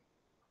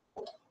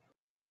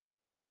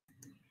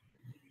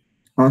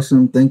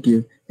 Awesome, thank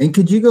you. And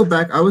could you go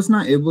back? I was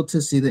not able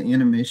to see the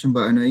animation,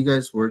 but I know you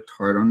guys worked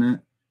hard on it.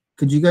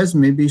 Could you guys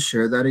maybe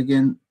share that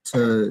again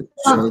to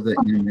show the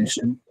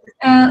animation?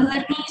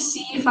 Let me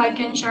see if I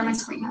can share my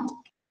screen now.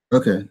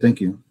 Okay, thank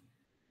you.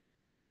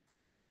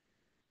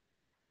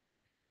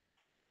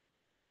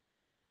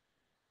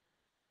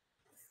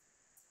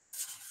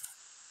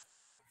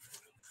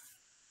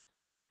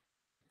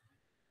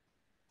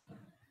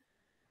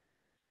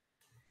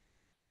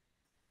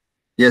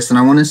 Yes, and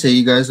I want to say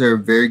you guys are a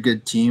very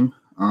good team.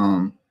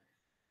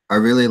 I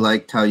really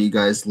liked how you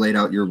guys laid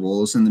out your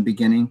roles in the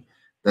beginning.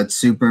 That's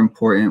super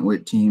important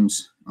with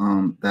teams,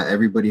 that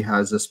everybody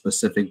has a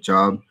specific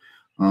job.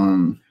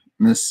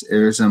 Miss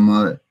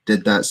Arizema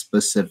did that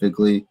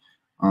specifically,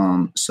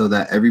 so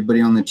that everybody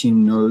on the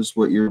team knows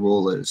what your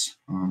role is.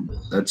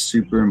 That's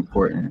super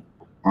important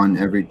on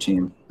every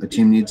team. A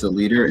team needs a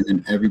leader, and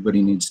then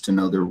everybody needs to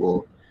know their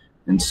role.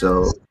 And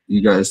so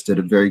you guys did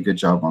a very good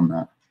job on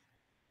that.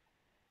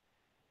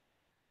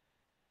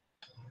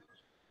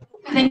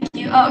 Thank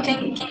you. Oh,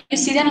 can you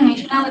see the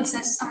animation now? It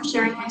says I'm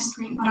sharing my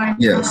screen, but I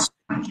don't Yes.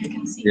 know if you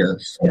can see.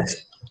 Yes.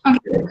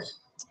 Okay.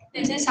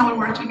 This is how it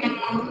works. We can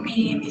move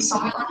the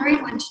soil under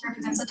it, which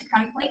represents a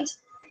tectonic plate,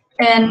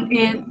 and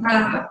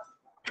the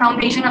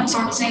foundation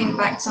absorbs the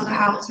impact, so the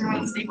house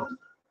remains stable.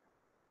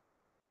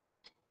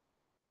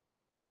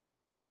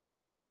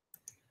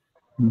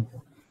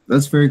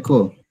 That's very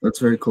cool. That's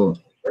very cool.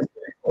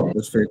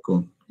 That's very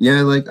cool. Yeah,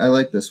 I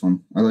like this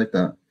one. I like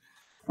that.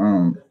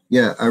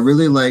 Yeah, I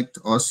really liked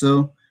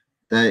also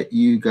that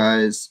you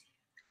guys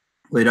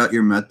laid out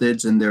your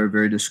methods and they're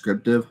very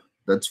descriptive.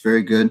 That's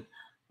very good.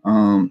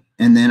 And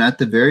then at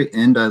the very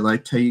end, I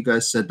liked how you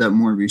guys said that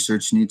more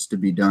research needs to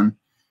be done,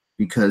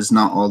 because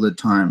not all the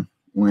time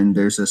when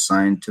there's a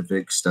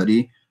scientific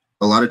study,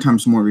 a lot of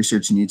times more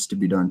research needs to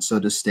be done. So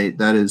to state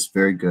that is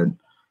very good.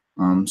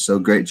 So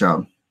great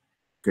job.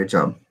 Great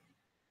job.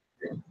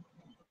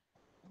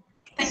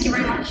 Thank you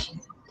very much.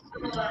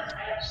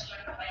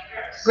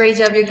 Great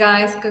job, you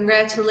guys.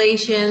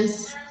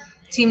 Congratulations,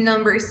 team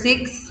number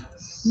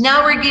 6.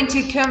 Now we're going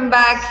to come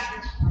back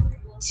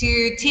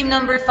to team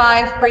number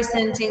 5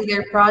 presenting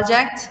their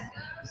project.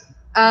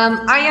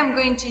 I am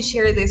going to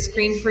share the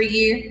screen for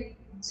you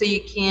so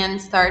you can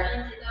start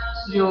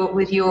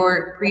with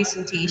your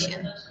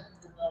presentation.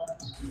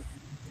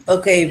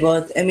 Okay,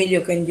 but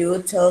Emilio, can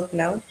you talk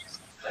now?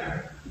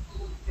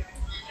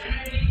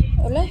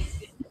 Hola.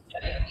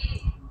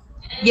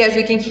 Yes,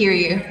 we can hear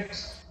you.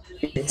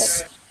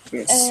 Yes.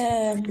 Yes.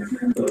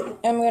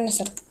 I'm gonna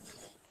start.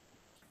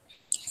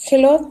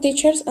 Hello,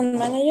 teachers and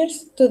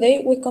managers.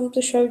 Today we come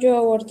to show you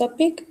our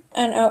topic,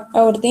 and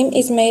our team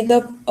is made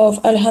up of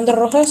Alejandro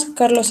Rojas,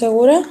 Carlos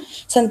Segura,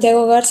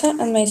 Santiago Garza,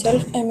 and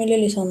myself, Emilio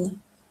Lizondo.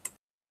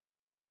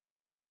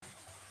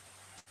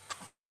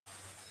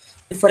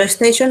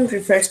 Deforestation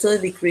refers to the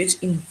decrease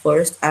in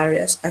forest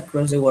areas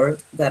across the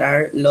world that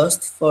are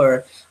lost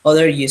for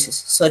other uses,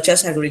 such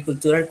as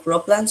agricultural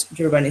croplands,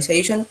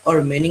 urbanization,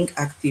 or mining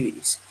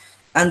activities.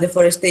 And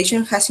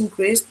deforestation has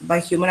increased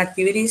by human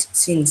activities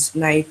since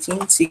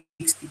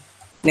 1960.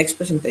 Next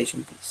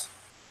presentation, please.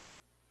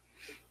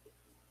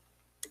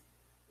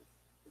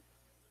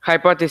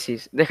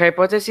 Hypothesis. The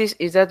hypothesis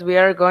is that we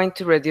are going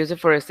to reduce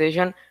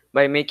deforestation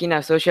by making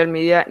a social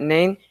media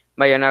named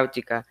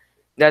Bionautica,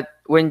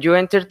 that when you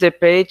enter the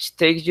page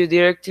takes you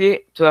directly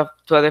to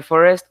the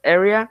forest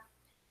area,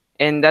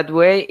 and that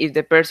way if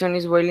the person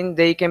is willing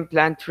they can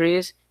plant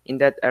trees in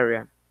that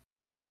area.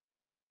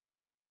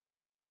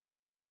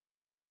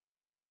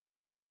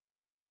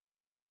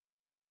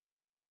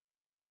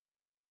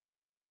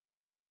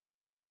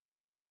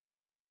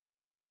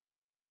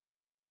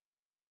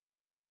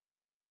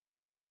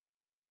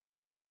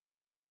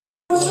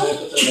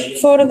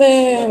 For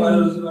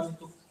the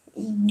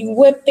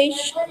web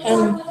page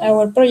and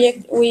our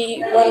project,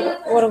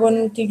 we're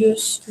going to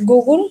use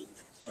Google,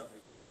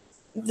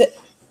 the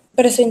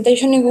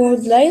presentation in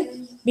Google Slide,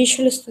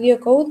 Visual Studio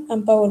Code,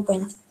 and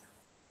PowerPoint.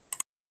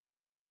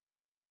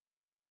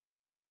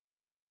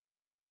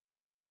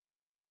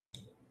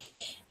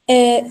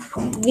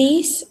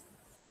 These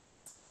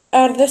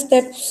are the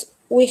steps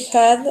we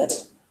had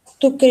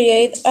to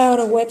create our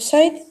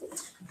website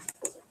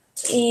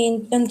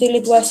until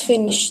it was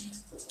finished.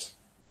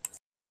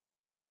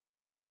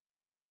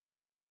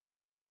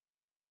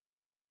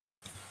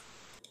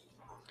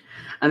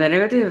 And the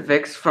negative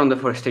effects from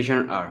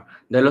deforestation are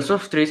the loss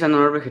of trees and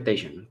other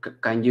vegetation,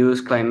 can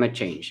use climate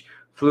change,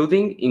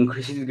 flooding,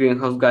 increases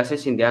greenhouse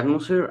gases in the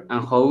atmosphere,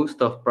 and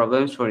host of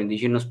problems for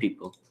indigenous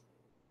people.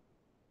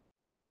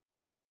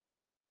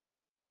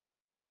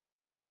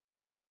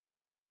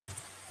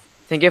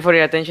 Thank you for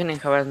your attention and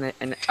have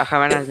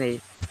a nice day.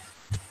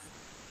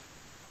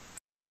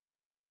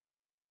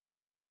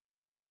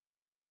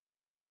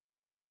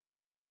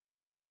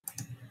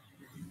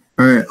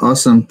 All right,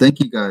 awesome.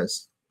 Thank you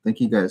guys. Thank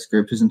you guys.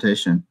 Great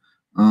presentation.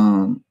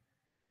 The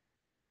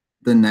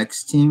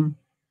next team.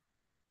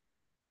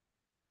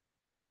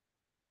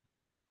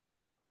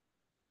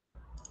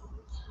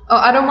 Oh,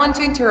 I don't want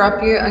to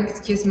interrupt you.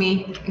 Excuse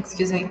me.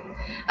 Excuse me.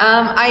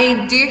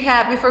 I do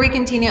have, before we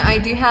continue, I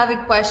do have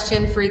a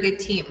question for the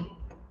team.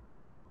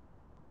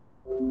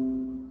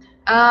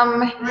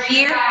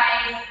 Here.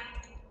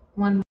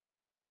 One.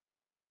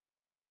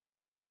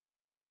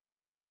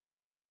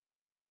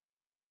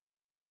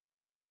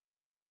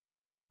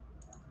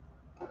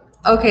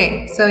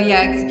 Okay, so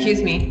yeah,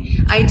 excuse me.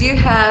 I do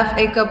have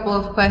a couple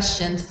of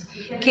questions.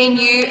 Can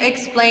you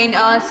explain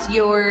us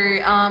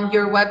your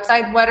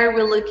website? What are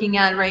we looking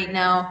at right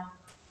now?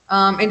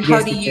 And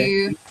Yes,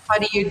 teacher. how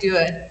do you do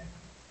it?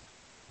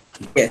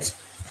 Yes.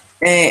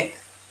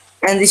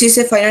 And this is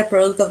the final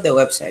product of the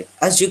website.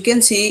 As you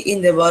can see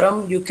in the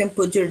bottom, you can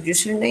put your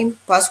username,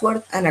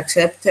 password, and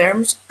accept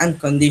terms and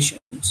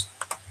conditions.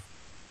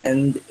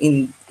 And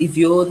if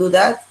you do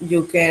that,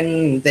 you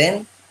can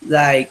then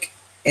like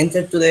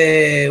enter to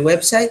the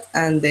website,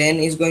 and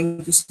then it's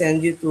going to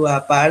send you to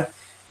a part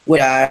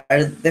where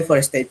are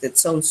deforested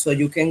zones. So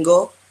you can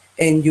go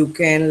and you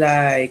can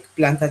like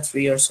plant a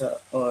tree or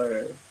so,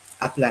 or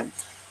a plant.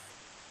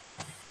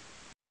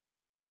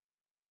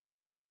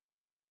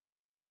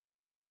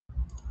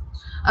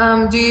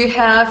 Do you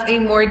have a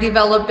more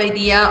developed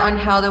idea on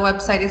how the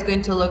website is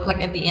going to look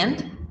like at the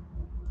end?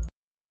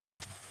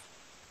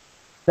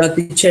 So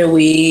teacher,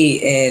 we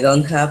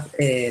don't have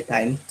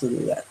time to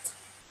do that.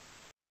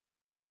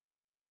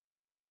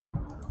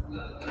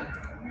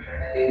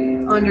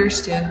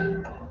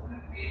 Understood.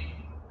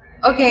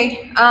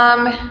 Okay,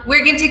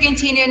 we're going to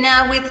continue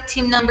now with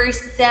team number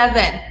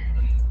 7.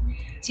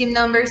 Team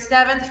number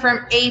 7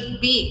 from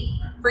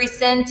 8B,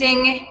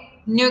 presenting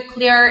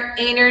nuclear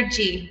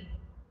energy.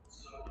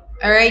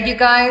 All right, you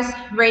guys,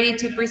 ready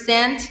to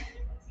present?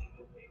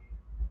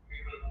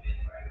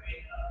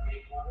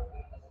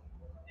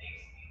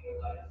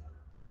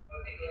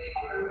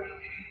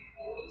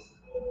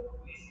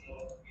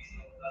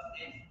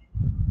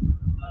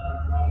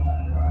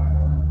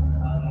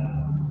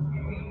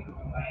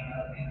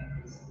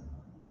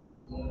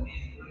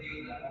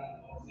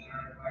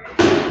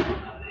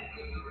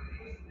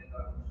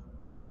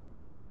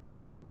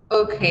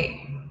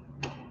 Okay.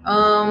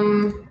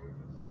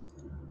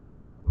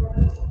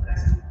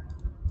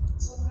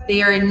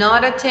 They are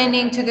not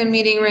attending to the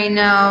meeting right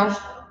now.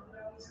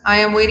 I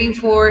am waiting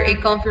for a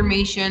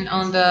confirmation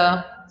on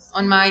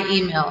my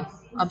email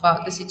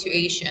about the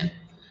situation.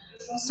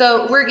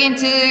 So we're going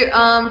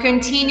to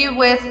continue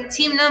with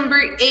team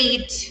number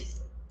 8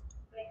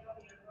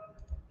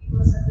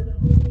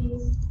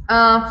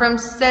 from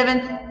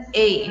 7th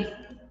A.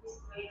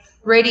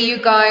 Ready,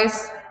 you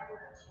guys?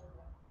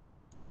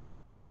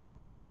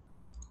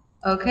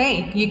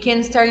 Okay, you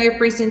can start your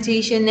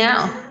presentation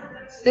now.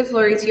 The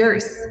floor is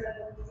yours.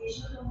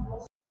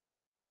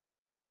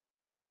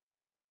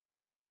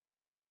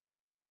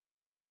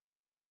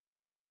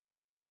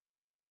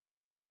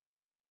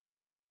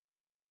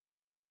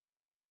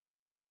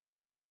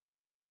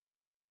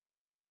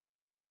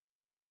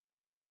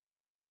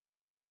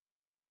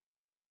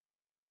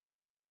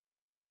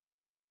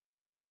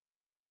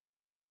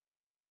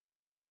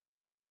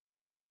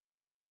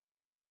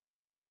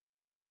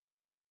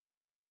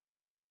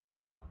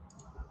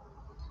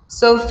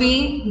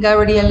 Sophie,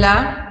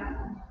 Gabriela,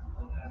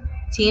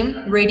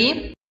 team,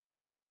 ready?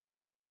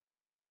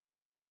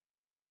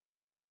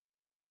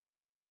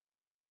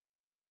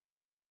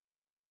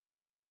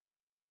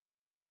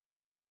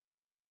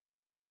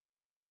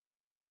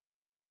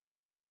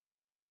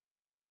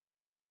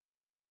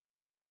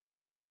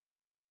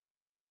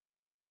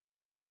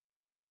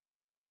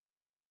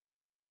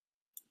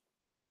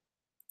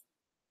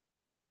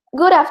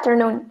 Good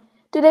afternoon.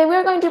 Today we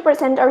are going to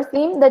present our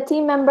theme. The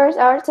team members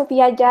are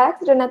Sofia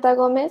Jacks, Renata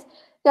Gomez,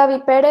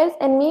 Gaby Perez,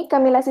 and me,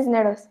 Camila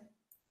Cisneros.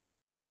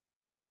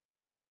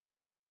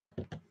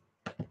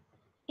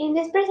 In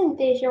this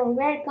presentation,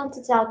 we are going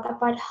to talk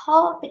about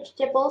how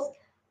vegetables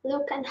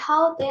look and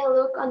how they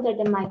look under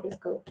the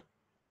microscope.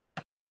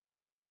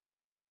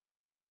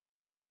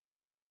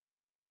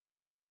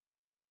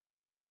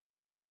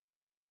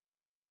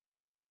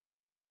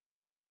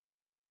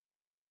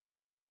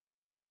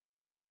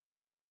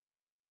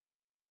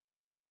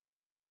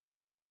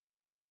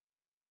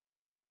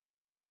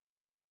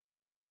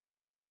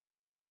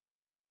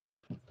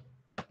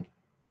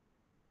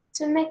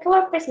 To make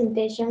our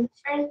presentation,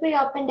 first we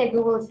open the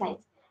Google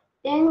Sites.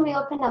 Then we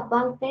open a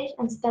blank page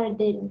and start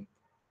digging.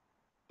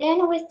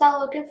 Then we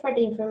start looking for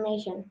the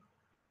information.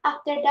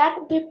 After that,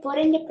 we put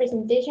in the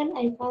presentation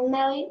and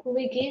finally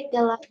we give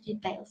the last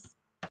details.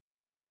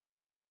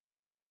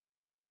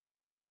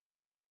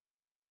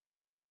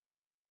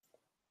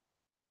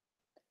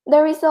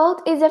 The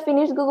result is the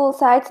finished Google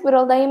Sites with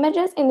all the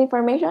images and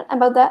information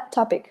about that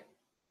topic.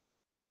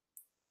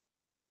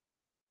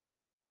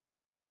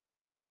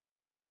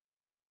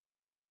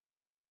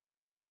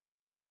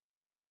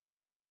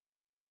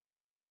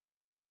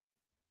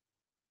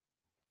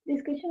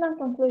 Discussion and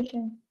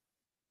conclusion.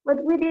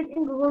 What we did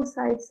in Google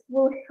Sites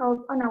will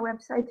help on our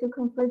website to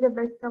complete the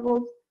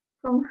vegetables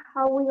from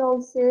how we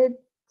all see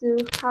it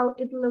to how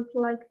it looks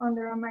like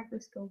under a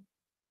microscope.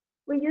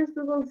 We use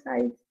Google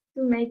Sites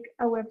to make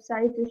a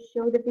website to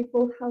show the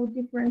people how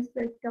different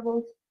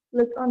vegetables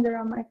look under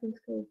a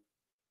microscope.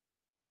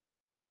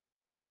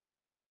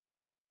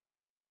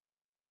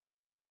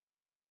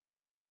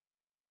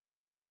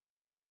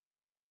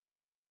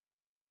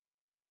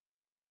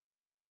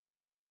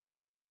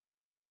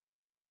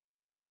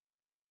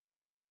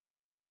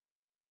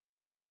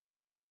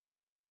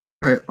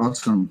 All right,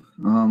 awesome.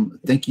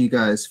 Thank you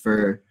guys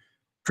for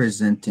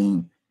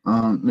presenting.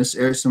 Ms.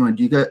 Arisama,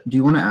 do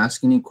you want to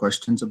ask any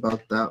questions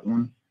about that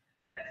one?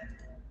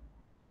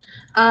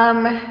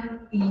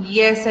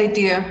 Yes, I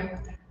do.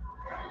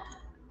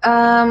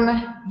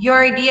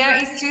 Your idea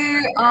is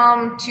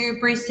to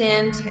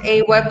present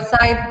a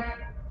website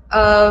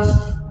of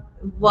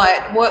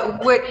what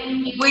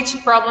which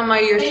problem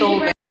are you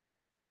solving?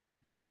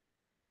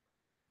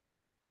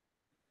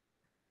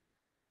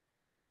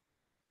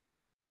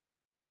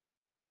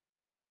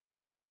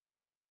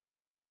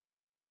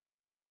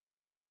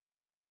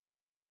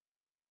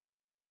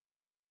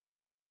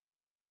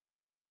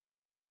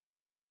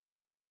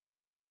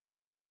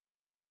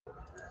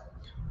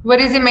 What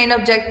is the main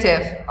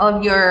objective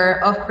of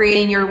your of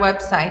creating your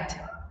website?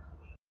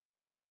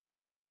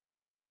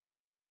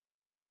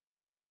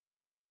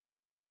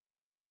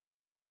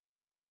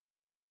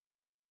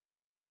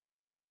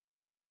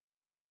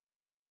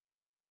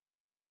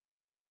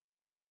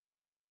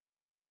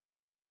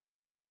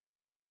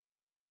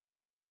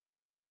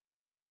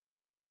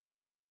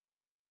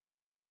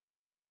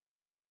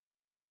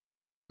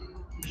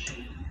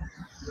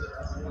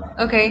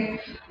 Okay,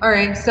 all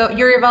right. So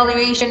your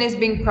evaluation is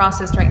being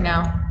processed right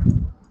now.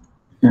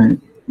 All right.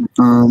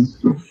 Um,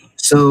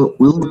 so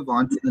we'll move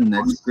on to the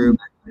next group.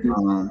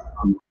 Um,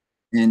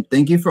 and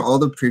thank you for all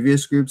the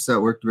previous groups that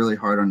worked really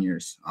hard on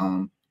yours.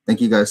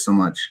 Thank you guys so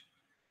much.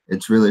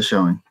 It's really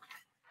showing.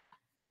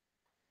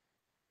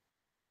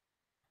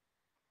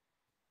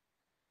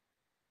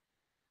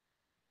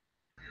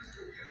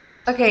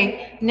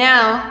 Okay,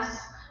 now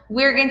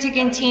we're going to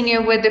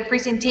continue with the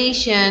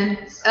presentation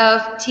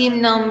of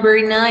team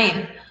number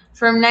 9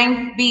 from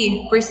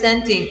 9B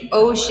presenting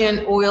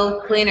Ocean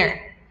Oil Cleaner.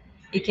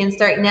 You can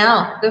start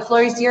now. The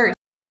floor is yours.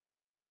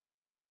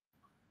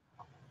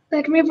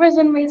 Let me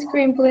present my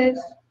screen, please.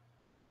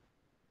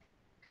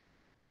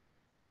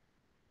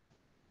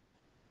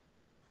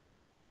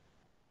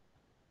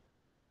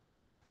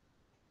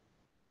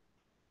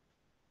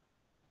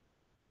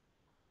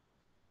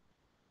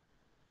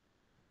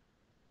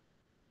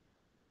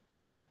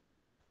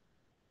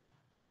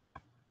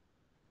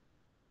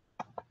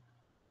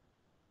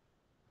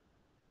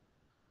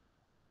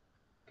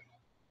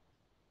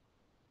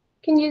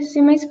 Can you see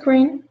my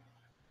screen?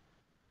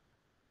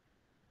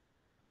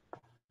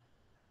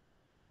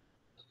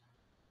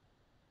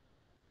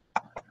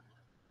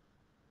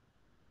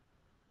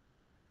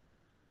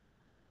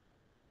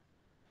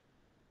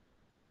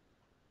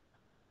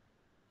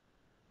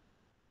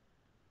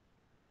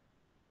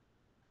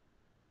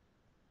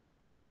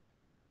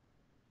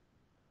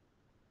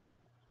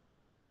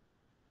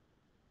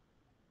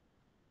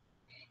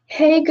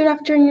 Hey, good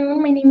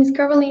afternoon. My name is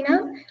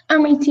Carolina,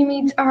 and my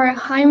teammates are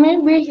Jaime,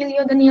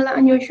 Virgilio, Daniela,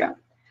 and Joshua.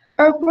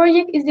 Our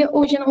project is the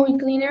Ocean Oil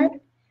Cleaner,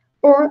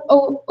 or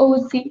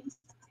OOC.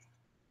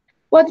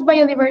 What's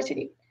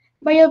biodiversity?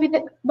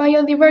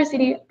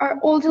 Biodiversity are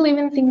all the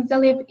living things that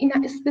live in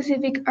a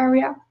specific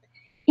area.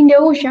 In the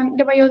ocean,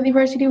 the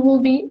biodiversity will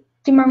be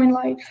the marine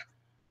life.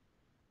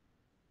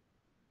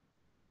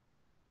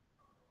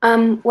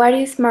 What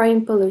is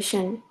marine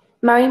pollution?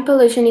 Marine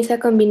pollution is a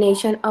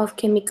combination of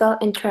chemical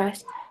and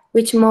trash,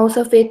 which most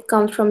of it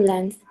comes from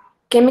land.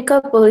 Chemical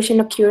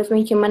pollution occurs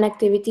when human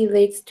activity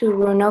leads to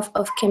runoff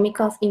of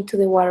chemicals into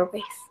the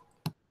waterways.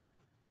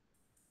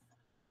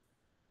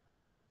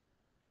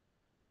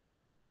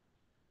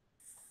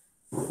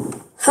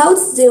 How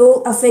does the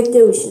oil affect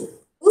the ocean?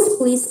 Oil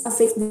spills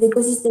affect the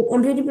ecosystem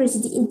and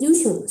biodiversity in the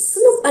ocean.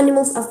 Some of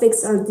animals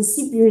affects are the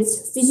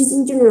seabirds, fishes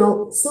in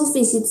general,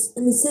 shellfishes,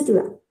 and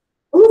etc.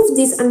 All of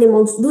these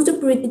animals do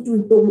separate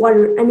into the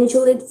water and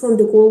isolate from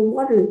the cold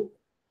water.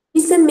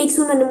 This can make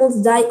some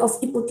animals die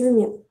of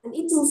hypothermia, and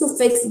it also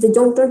affects the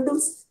young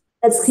turtles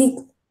that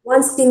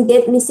once can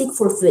get mistake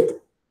for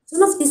food.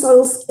 Some of these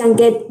oils can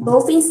get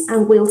dolphins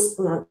and whales'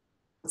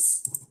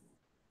 lungs.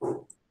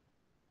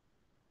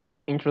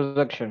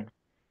 Introduction.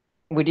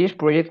 With this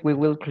project, we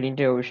will clean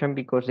the ocean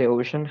because the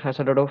ocean has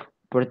a lot of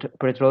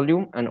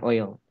petroleum and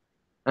oil.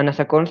 And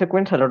as a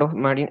consequence, a lot of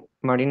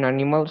marine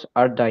animals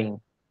are dying.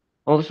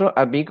 Also,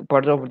 a big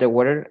part of the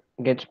water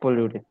gets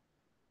polluted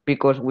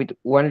because with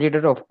 1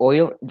 liter of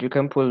oil, you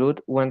can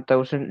pollute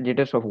 1,000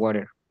 liters of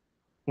water.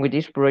 With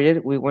this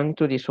project, we want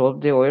to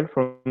dissolve the oil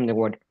from the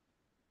water.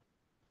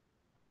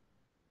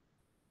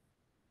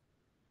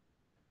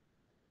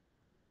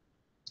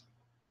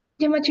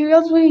 The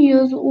materials we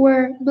used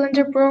were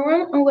Blender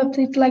program on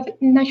websites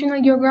like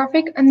National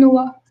Geographic and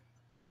NOAA.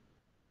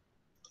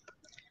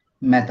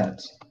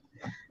 Methods.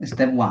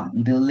 Step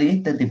 1.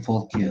 Delete the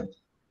default cube.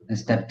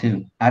 Step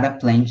 2. Add a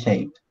plane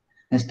shape.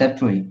 Step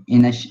 3.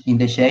 In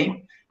the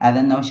shape, add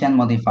an ocean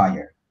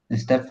modifier.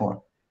 Step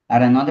 4.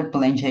 Add another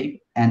plane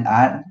shape and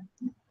add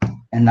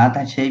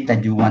a shape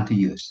that you want to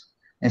use.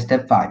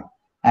 Step 5.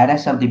 Add a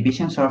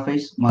subdivision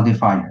surface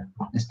modifier.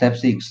 Step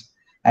 6.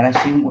 Add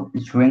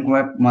a shrink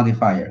wrap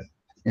modifier.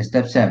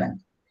 Step 7.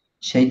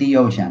 Shade the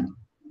ocean.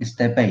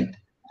 Step 8.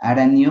 Add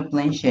a new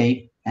plane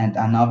shape and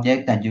an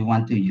object that you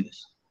want to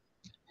use.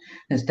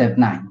 Step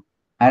 9.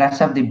 Add a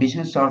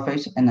subdivision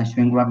surface and a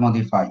shrink wrap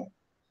modifier.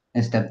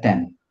 Step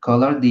 10.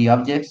 Color the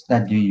objects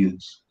that you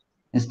use.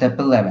 Step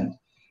 11.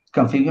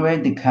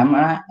 Configure the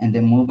camera and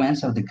the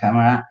movements of the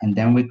camera and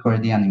then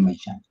record the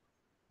animation.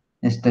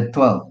 Step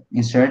 12.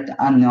 Insert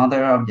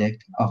another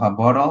object of a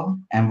bottle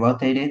and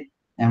rotate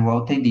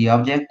the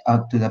object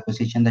up to the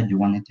position that you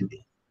want it to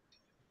be.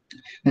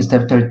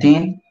 Step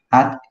 13.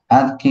 Add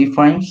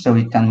keyframes so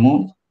it can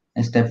move.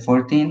 Step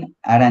 14.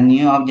 Add a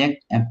new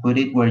object and put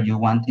it where you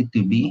want it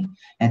to be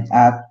and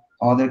add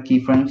other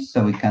keyframes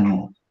so it can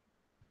move.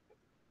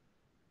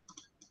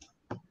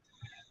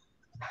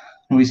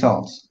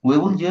 Results. We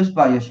will use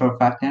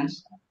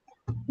biosurfactants.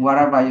 What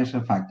are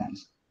biosurfactants?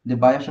 The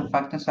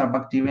biosurfactants are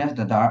bacteria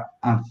that are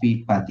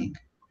amphipathic.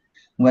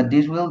 What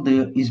this will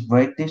do is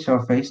break the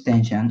surface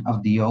tension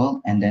of the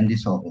oil and then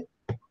dissolve it.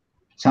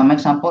 Some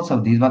examples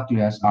of these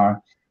bacteria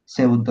are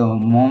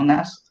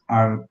Pseudomonas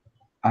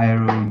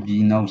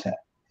aeruginosa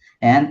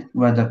and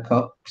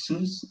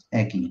Rhodococcus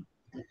equi.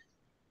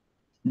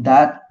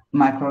 That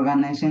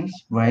microorganisms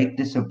break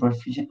the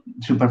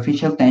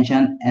superficial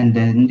tension and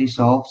then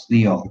dissolves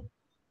the oil.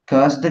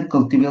 Because the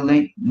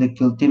cultivate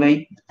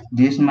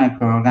this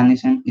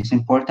microorganism is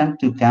important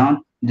to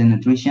count the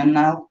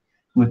nutritional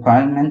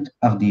requirement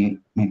of the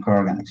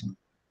microorganism.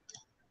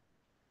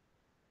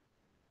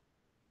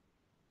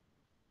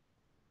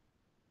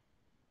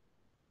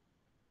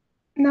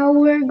 Now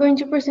we're going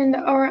to present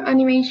our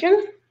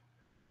animation.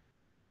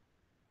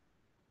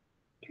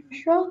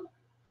 Joshua?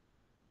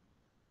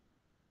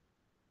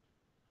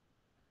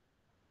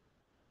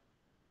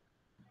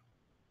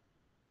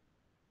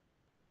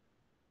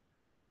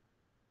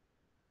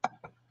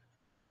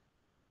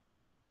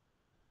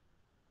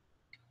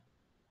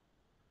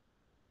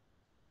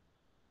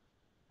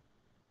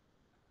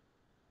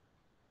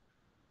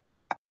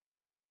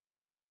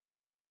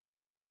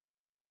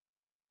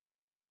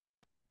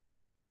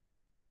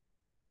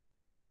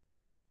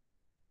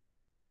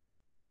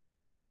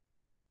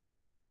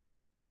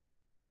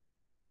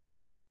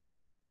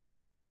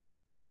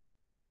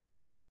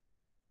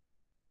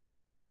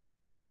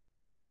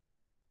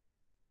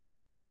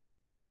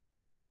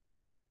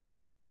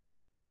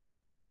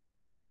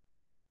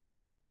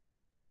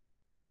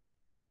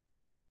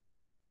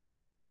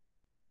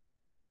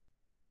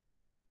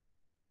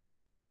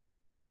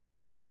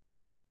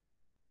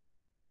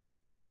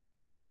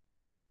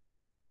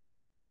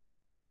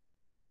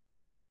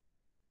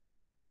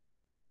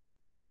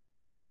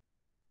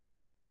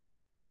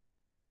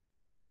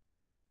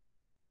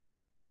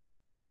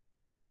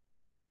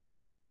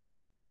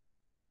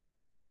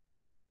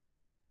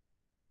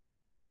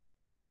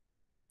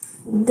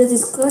 The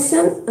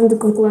discussion and the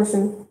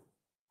conclusion.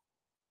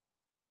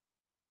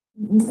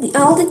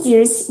 All the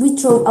years, we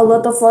throw a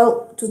lot of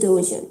oil to the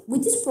ocean.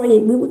 With this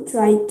project, we will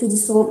try to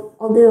dissolve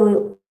all the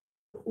oil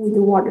with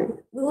the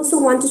water. We also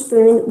want to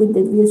experiment with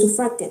the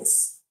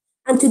biosurfactants.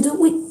 And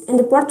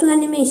the part 2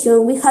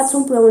 animation, we had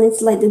some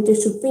problems like the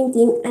texture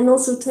printing and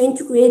also trying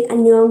to create a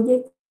new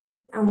object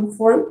and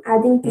form,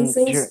 adding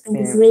keyframes and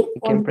Sure, different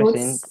we can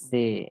artboards.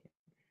 present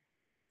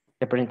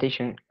the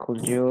presentation.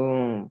 Could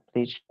you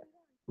please?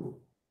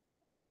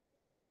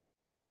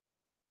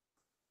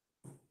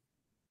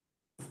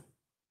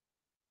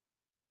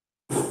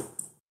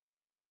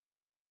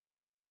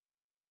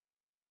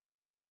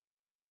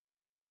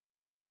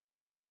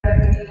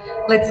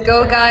 Let's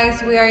go,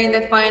 guys. We are in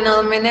the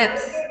final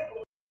minutes.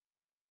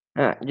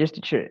 Just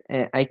teacher,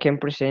 I can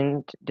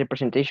present the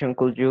presentation.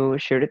 Could you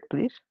share it,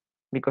 please?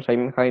 Because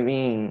I'm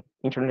having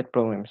internet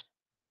problems.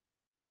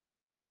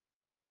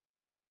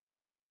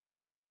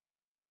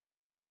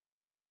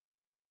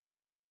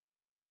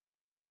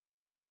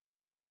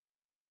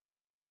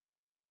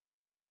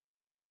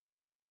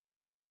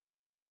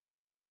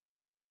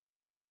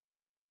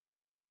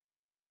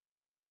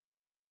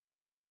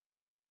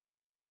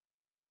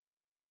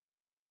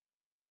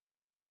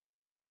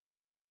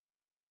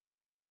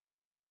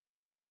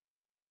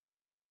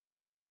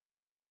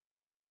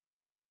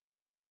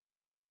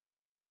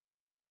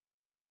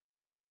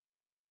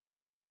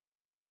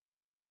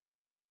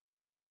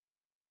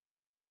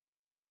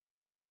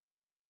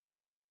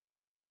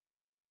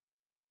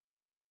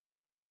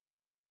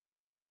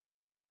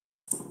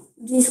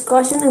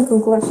 Discussion and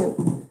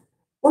conclusion.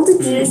 All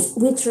the years,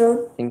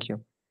 Thank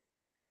you.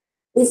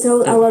 we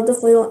throw a lot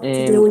of oil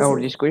to the Our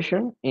ocean.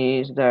 discussion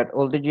is that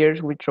all the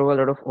years we throw a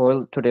lot of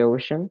oil to the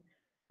ocean,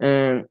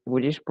 and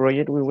with this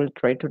project we will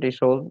try to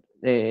dissolve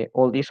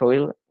all this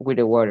oil with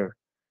the water.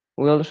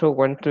 We also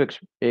want to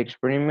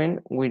experiment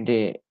with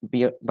the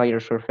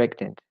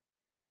biosurfactant.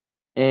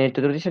 To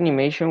do this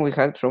animation, we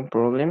had some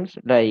problems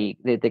like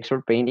the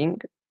texture painting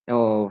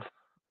of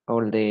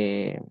all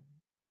the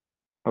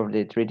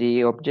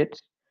 3D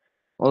objects.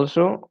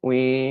 Also,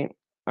 we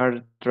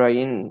are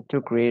trying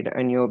to create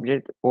a new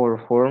object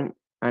or form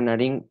and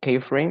adding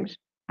keyframes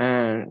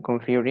and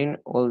configuring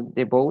all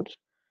the boats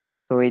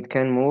so it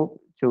can move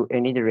to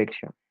any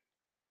direction.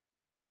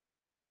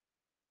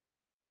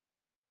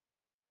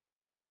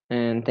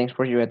 And thanks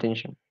for your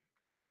attention.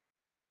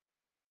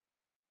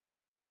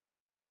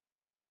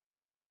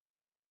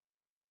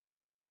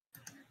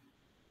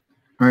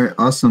 All right,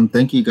 awesome.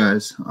 Thank you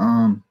guys.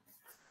 I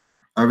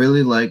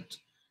really liked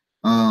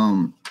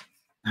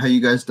how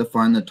you guys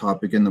defined the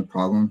topic and the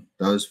problem.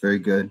 That was very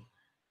good.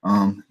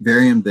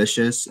 Very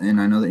ambitious,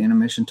 and I know the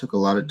animation took a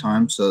lot of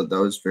time, so that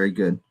was very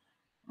good.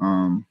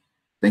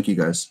 Thank you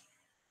guys.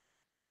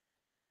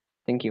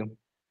 Thank you.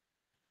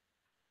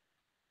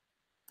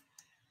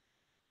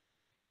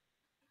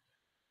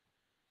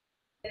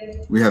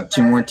 We have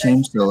two more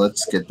teams, so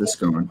let's get this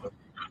going.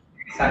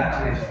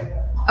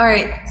 All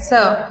right,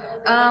 so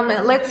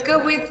let's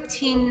go with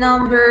team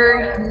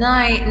number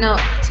 9, no,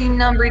 team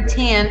number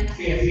 10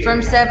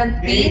 from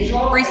 7th B,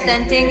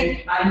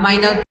 presenting my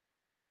note.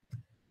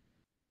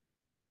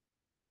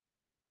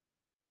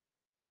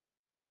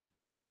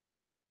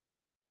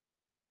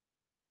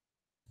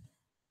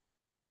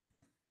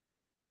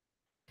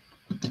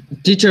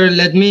 Teacher,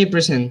 let me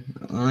present.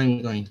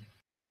 I'm going.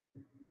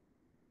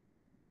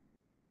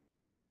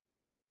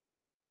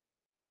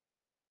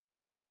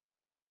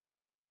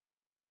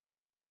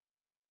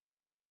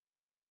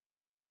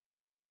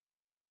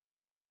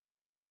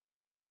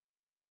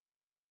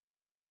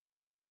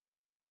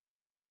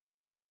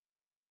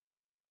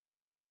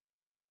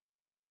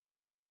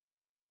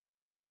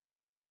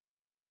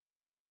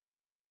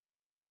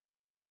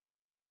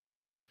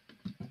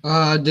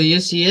 Do you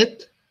see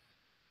it?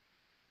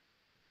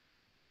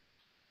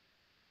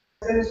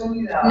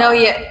 No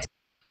yet.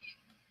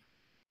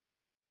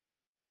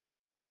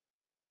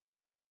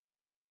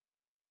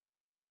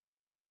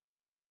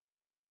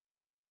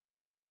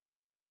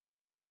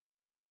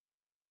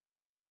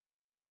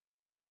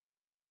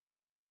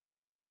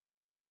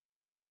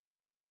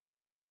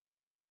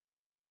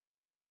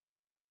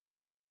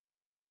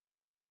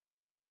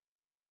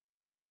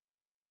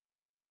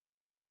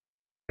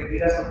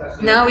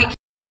 Now we can.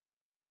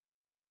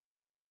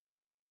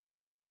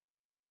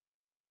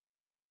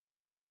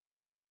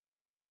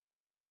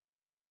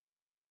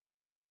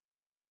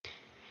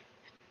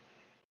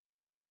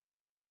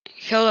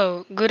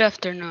 Hello, good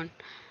afternoon.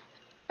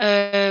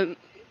 Um,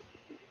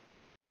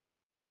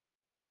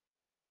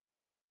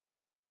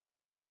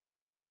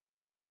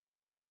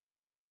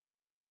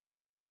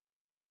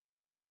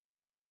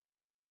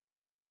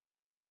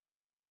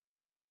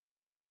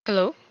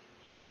 Hello?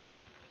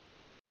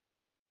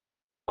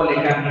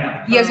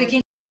 Yes, we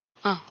can.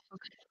 Oh,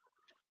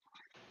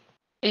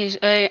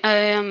 I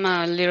am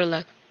a little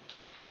lag.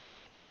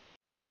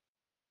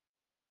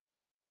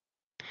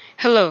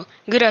 Hello,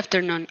 good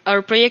afternoon.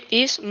 Our project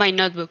is My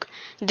Notebook.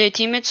 The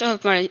teammates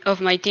of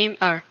my team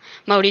are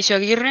Mauricio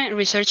Aguirre,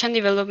 Research and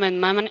Development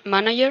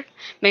Manager,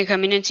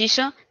 Benjamin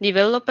Enciso,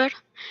 Developer,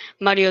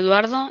 Mario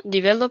Eduardo,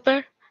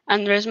 Developer,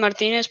 Andres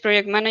Martinez,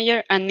 Project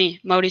Manager, and me,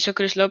 Mauricio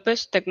Cruz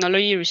Lopez,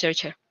 Technology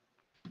Researcher.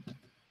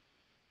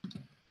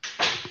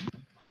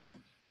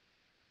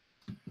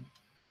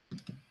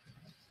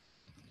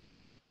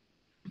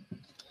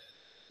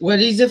 What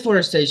is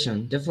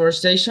deforestation?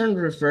 Deforestation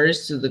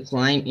refers to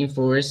decline in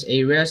forest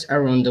areas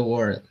around the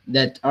world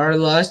that are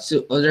lost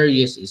to other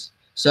uses,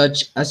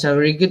 such as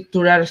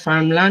agricultural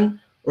farmland,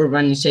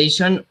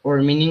 urbanization, or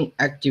mining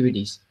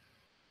activities.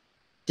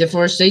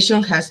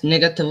 Deforestation has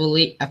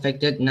negatively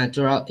affected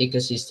natural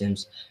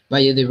ecosystems,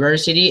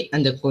 biodiversity,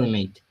 and the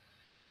climate.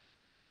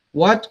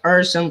 What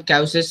are some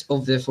causes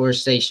of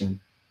deforestation?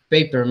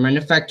 Paper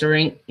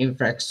manufacturing,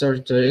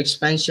 infrastructure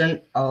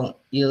expansion,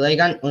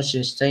 illegal or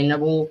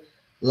unsustainable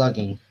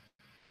logging.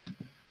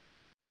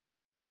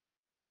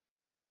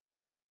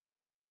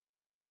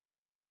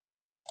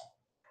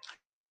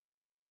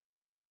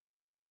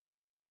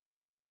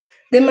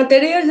 The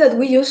materials that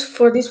we use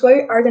for this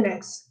way are the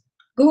next: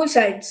 Google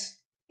Sites,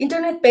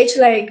 internet page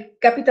like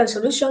Capital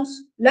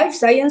Solutions, Life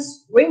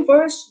Science,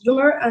 Rainforest,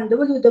 Humor, and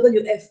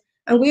WWF.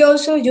 And we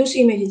also use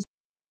images.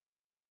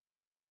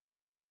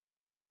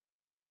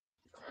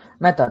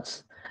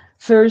 Methods.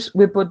 First,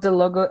 we put the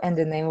logo and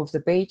the name of the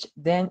page,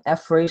 then a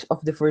phrase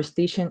of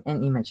deforestation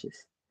and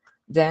images.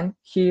 Then,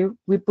 here,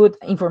 we put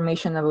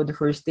information about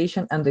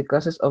deforestation and the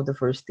causes of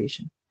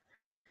deforestation.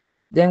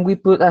 Then we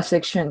put a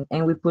section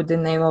and we put the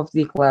name of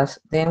the class.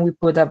 Then we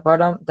put a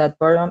bottom. That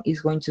bottom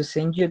is going to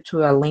send you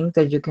to a link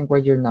that you can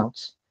write your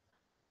notes.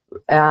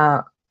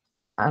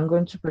 I'm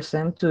going to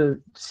present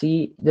to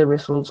see the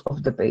results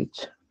of the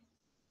page.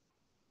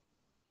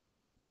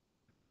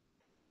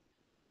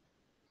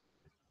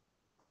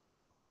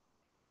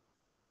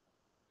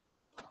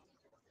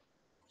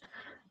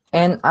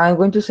 And I'm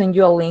going to send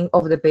you a link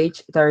of the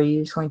page that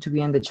is going to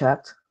be in the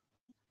chat.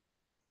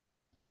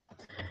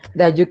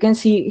 That you can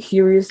see,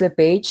 here is the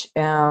page.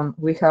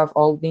 We have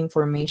all the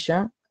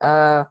information.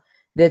 The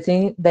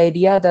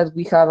idea that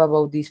we have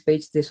about this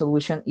page, the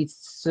solution,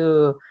 is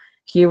to,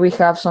 here we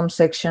have some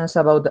sections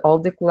about all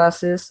the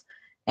classes,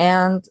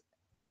 and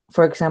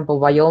for example,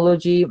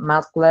 biology,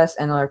 math class,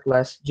 and other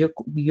class. You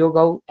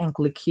go and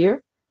click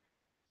here,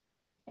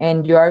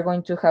 and you are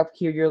going to have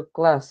here your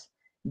class.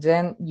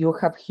 Then you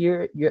have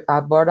here a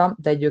bottom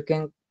that you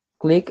can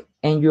click,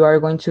 and you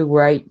are going to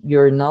write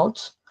your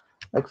notes,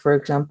 like for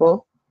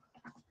example,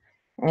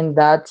 and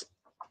that's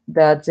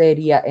the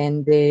area,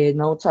 and the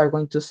notes are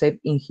going to save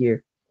in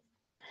here.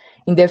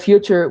 In the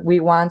future, we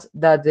want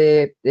that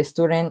the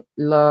student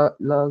log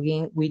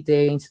in with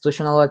the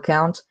institutional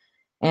account,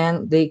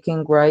 and they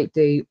can write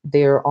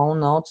their own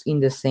notes in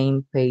the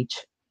same page.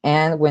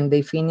 And when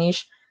they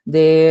finish,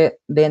 the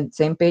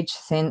same page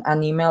send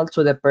an email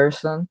to the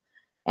person,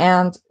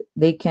 and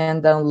they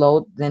can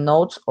download the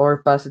notes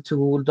or pass it to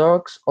Google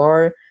Docs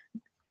or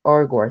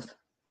Word.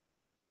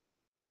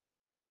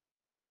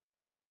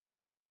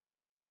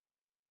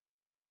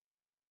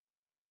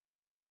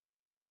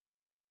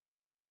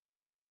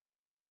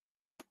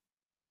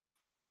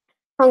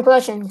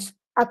 Conclusions.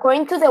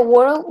 According to the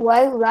World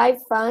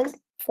Wildlife Fund,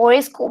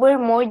 forests cover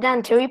more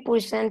than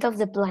 30% of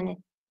the planet.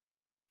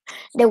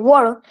 The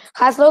world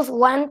has lost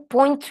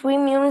 1.3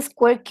 million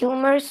square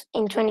kilometers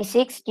in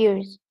 26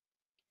 years.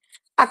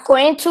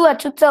 According to a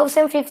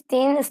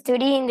 2015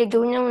 study in the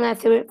journal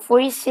Nature,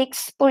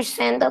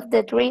 46% of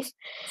the trees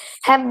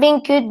have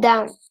been cut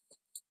down.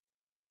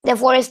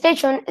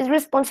 Deforestation is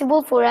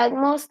responsible for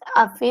almost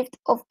a fifth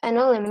of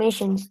annual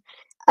emissions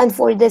and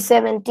for the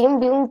 17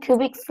 billion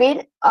cubic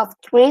feet of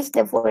trees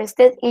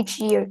deforested each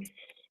year.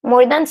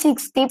 More than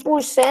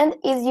 60%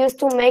 is used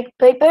to make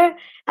paper,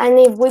 and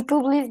if we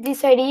publish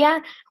this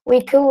idea,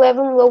 we could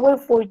even lower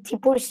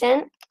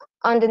 40%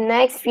 on the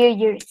next few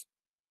years.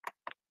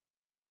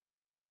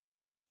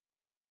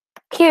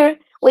 Here,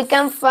 we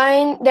can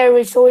find the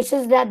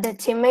resources that the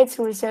teammates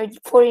research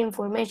for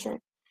information.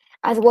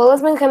 As well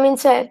as Benjamin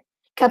said,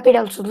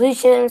 Capital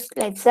Solutions,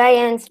 Life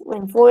Science,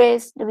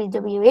 Rainforest,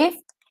 WWF,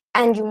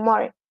 and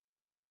more.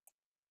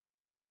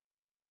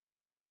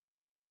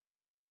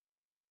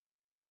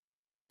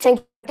 Thank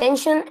you for your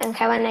attention and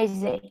have a nice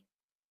day.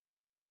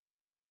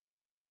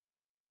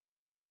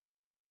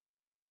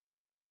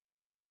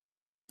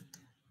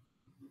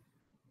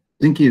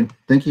 Thank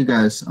you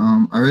guys.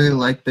 I really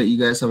like that you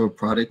guys have a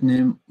product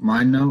name,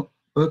 My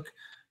Notebook.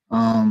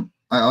 I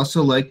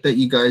also like that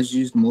you guys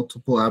used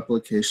multiple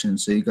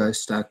applications, so you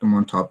guys stacked them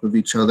on top of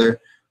each other.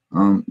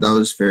 That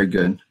was very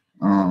good.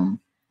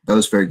 That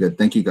was very good.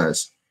 Thank you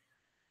guys.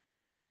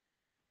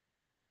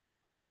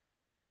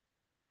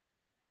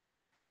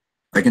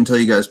 I can tell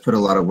you guys put a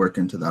lot of work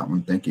into that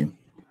one. Thank you.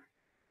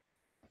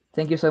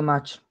 Thank you so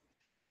much.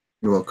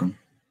 You're welcome.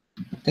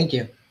 Thank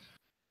you.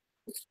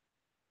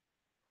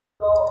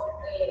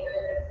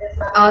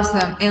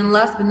 Awesome. And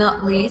last but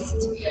not least,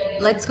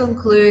 let's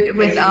conclude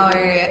with our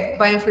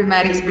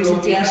bioinformatics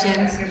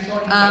presentations,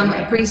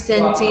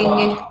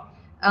 presenting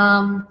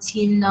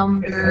team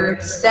number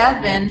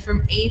 7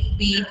 from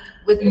 8B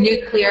with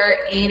nuclear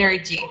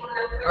energy.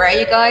 All right,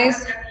 you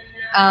guys,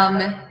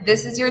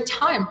 this is your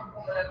time.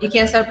 You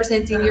can start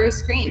presenting your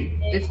screen.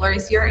 The floor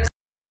is yours.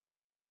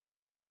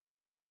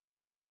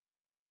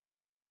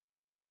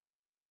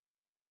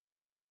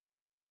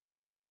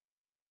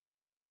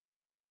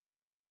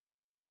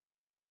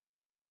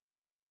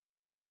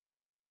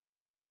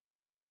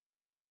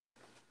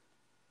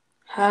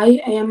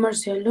 Hi, I am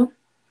Marcelo,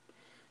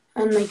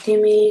 and my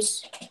team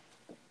is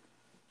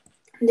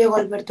Diego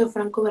Alberto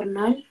Franco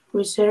Bernal,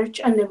 Research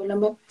and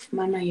Development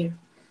Manager,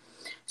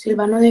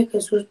 Silvano de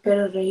Jesús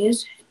Pérez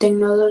Reyes,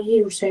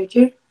 Technology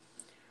Researcher,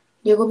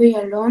 Diego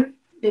Villalón,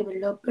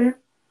 Developer,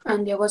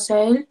 and Diego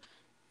Sael,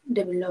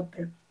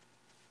 Developer.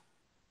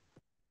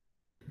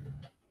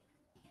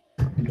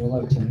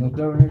 Introduction.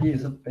 Nuclear energy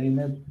is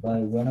obtained by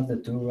one of the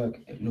two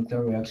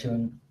nuclear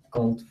reactions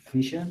called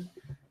fission,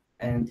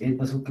 and it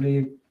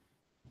basically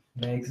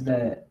makes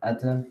the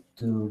atom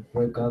to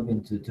break up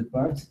into two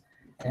parts.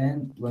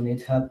 And when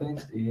it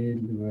happens,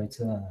 it liberates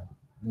a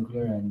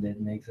nuclear, and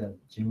that makes a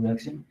chain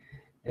reaction.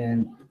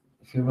 And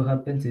here what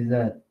happens is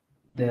that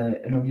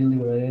the energy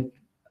liberated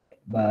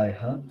by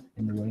hot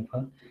in the wave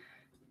hot,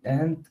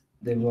 and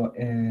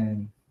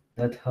and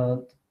that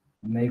hot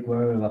make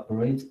water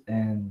evaporate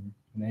and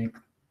make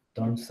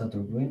turns to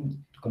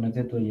turbine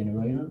connected to a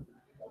generator,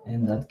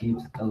 and that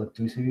gives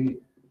electricity.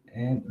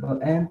 And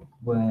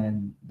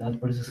when that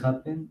process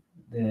happens,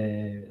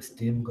 the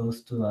steam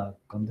goes to a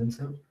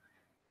condenser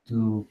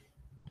to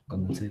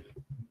condensate.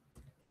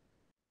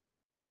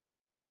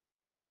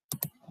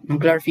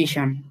 Nuclear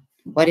fission.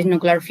 What is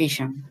nuclear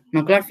fission?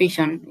 Nuclear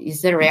fission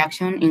is the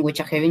reaction in which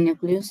a heavy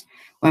nucleus,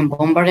 when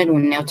bombarded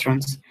with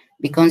neutrons,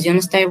 becomes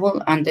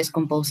unstable and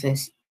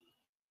decomposes.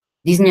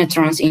 These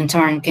neutrons, in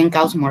turn, can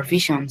cause more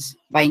fissions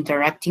by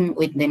interacting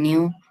with the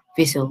new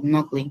fissile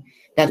nuclei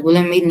that will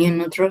emit new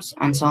neutrons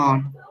and so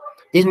on.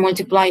 This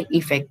multiply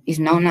effect is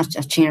known as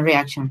a chain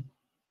reaction.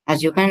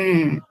 As you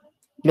can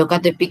look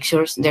at the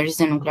pictures, there is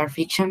the nuclear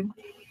fission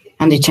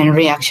and the chain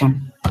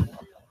reaction.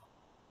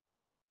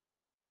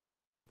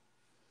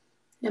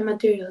 The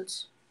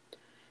materials.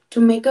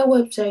 To make a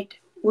website,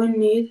 we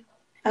need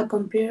a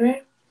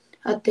computer,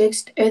 a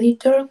text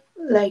editor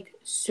like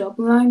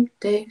Sublime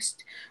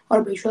Text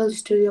or Visual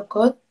Studio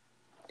Code,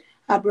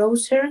 a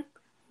browser,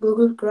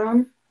 Google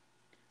Chrome,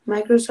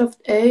 Microsoft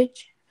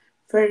Edge,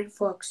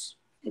 Firefox,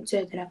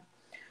 etc.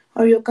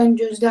 Or you can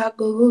use the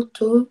Google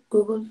tool,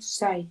 Google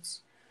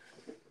Sites.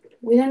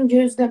 We don't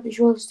use the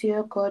Visual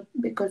Studio Code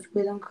because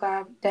we don't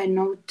have the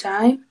enough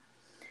time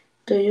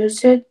to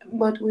use it,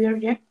 but we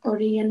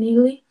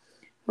originally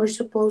were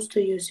supposed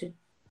to use it.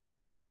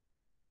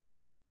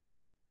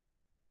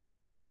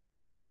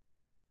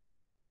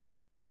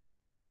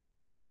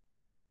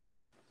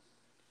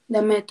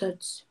 The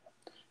methods.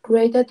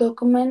 Create a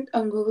document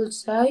on Google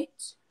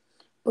Sites,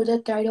 put a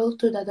title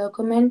to the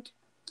document,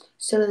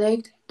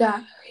 select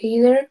the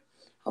header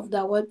of the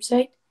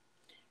website,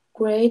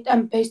 create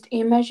and paste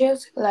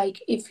images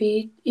like if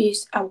it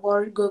is a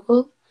Word,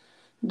 Google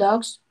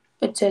Docs,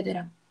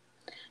 etc.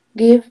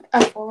 Give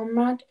a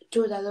format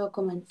to the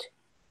document.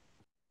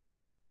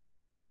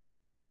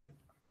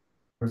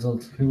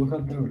 Results. Here we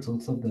have the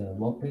results of the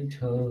web page,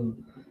 how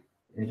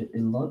it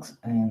looks,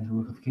 and here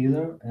we have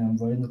header and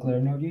body nuclear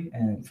energy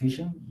and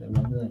fission, the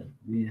one that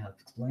we have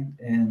explained,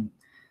 and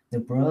the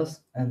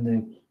pros and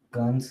the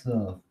cons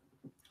of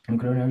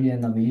nuclear energy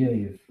in a video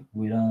if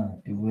we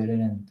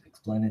didn't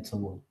explain it so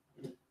well.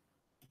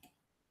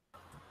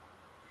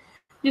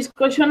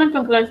 Discussion and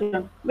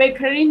conclusion. By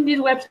creating this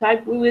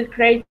website, we will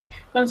create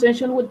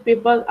consensus with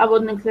people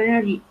about nuclear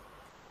energy.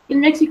 In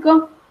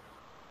Mexico,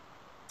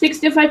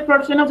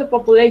 65% of the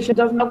population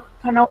does not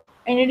know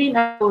anything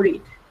about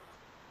it.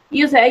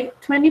 USA,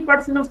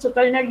 20% of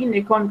total energy in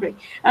the country,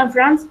 and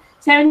France,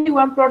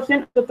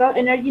 71% of total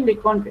energy in the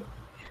country,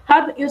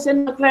 have used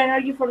nuclear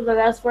energy for the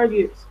last 4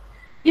 years.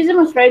 This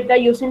demonstrates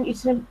that using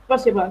is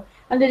possible,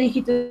 and the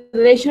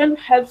digitalization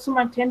helps to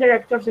maintain the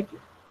reactor secure.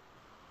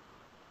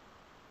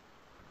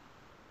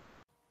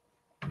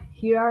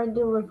 Here are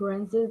the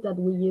references that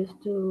we use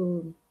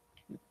to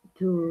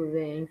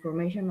the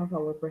information of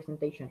our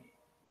presentation.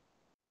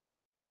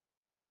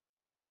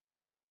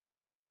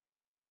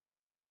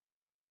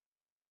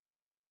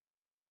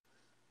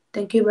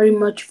 Thank you very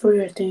much for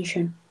your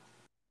attention.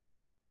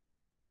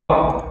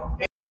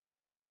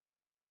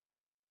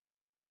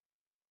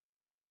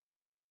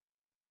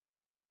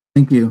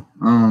 Thank you.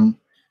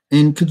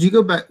 And could you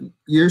go back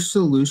your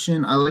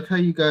solution? I like how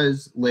you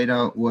guys laid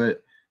out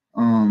what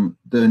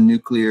the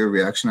nuclear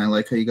reaction. I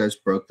like how you guys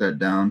broke that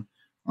down.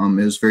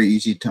 It was very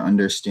easy to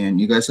understand.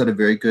 You guys had a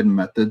very good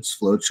methods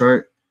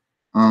flowchart.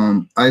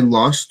 I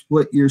lost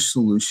what your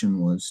solution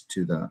was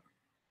to that.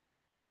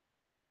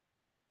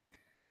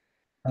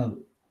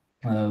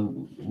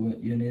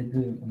 You need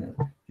to,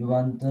 you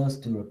want us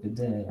to repeat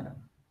the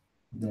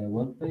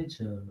web page?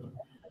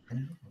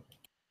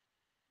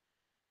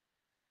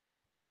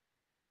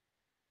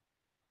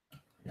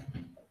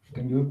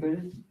 Can you repeat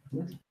it,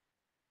 please?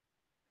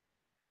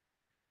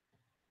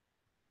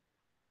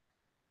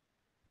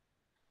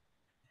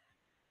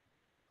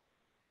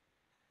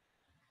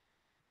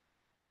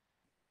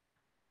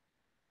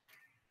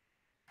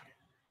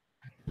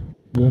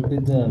 You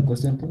repeat the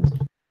question, please?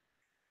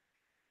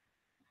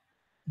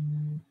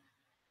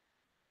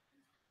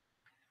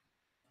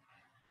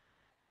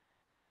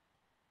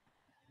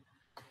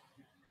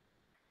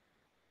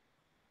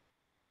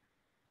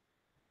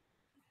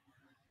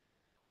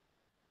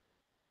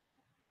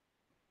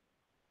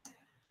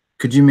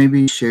 Could you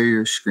maybe share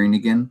your screen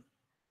again?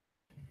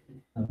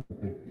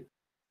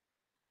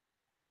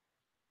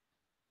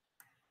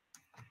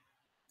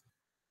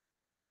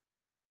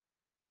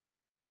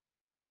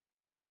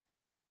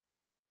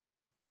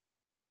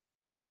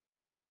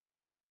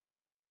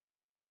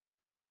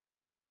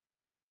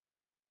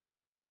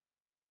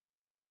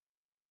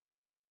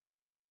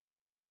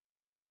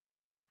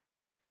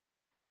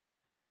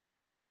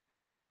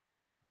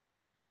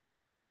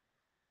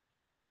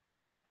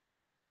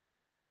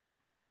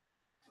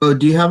 Oh,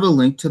 do you have a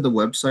link to the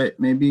website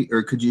maybe,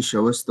 or could you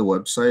show us the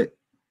website?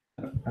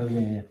 Oh,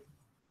 yeah.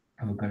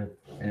 I've got it.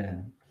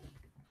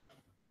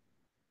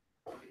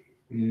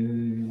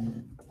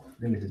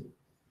 Let me see.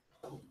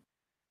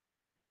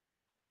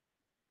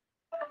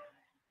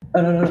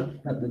 Oh, no,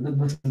 that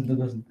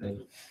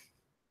wasn't.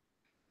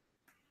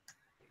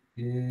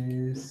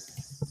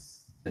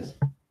 Yes.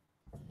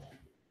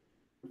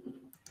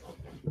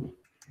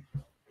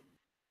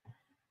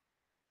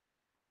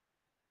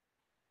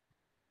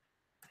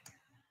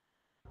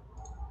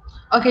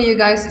 Okay, you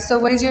guys, so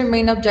what is your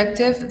main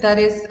objective? That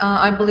is,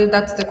 I believe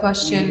that's the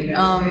question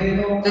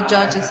the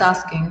judge is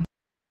asking.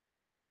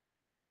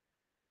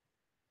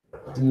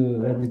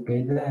 To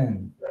educate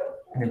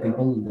the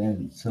people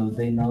then, so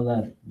they know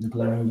that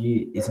nuclear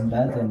energy isn't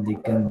bad and they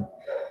can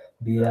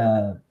be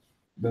a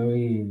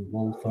very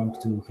well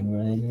formed to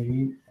generate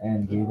energy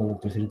and give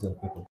electricity to the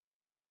people.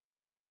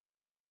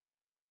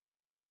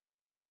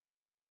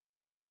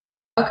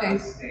 Okay.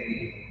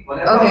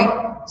 Okay.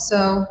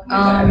 So,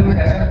 all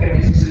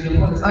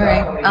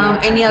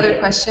right. Any other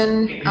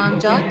question,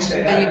 Judge,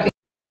 that you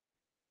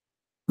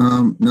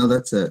can? No,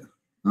 that's it.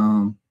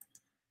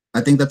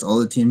 I think that's all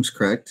the teams,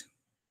 correct?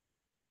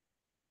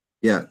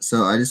 Yeah,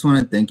 so I just want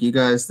to thank you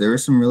guys. There were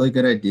some really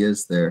good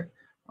ideas there.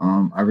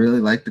 I really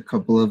liked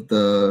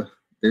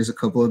there's a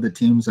couple of the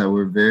teams that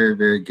were very,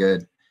 very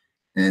good.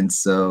 And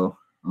so,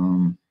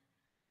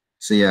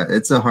 so yeah,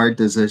 it's a hard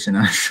decision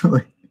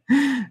actually.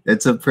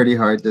 It's a pretty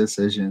hard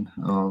decision.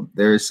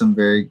 There's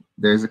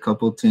a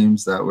couple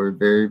teams that were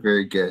very,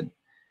 very good.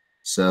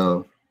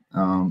 So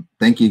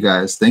thank you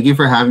guys. Thank you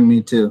for having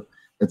me too.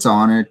 It's an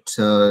honor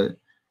to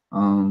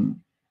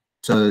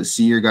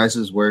see your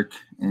guys' work,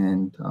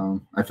 and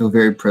I feel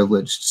very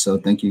privileged. So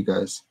thank you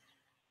guys.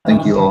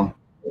 Thank you all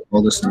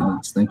the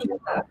students. Thank you.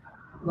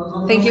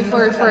 Thank you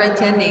for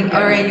attending.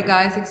 All right, you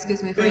guys,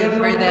 excuse me for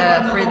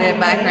the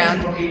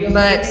background,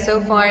 but so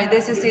far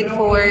this is it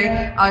for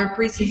our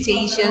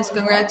presentations.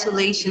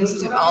 Congratulations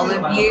to all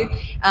of you.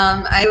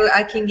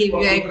 I can give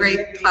you a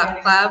great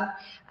clap clap.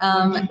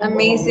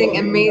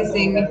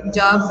 Amazing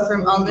job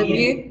from all of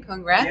you.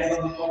 Congrats.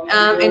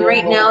 And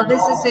right now,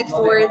 this is it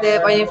for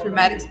the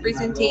bioinformatics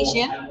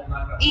presentation.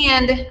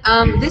 And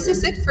this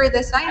is it for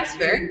the science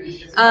fair.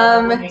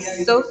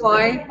 So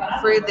far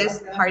for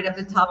this part of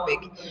the topic.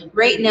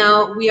 Right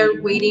now, we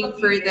are waiting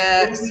for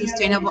the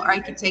sustainable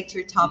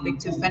architecture topic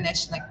to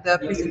finish, like the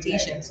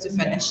presentations to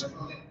finish.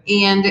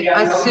 And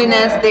as soon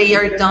as they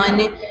are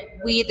done,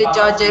 we, the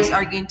judges,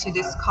 are going to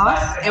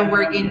discuss and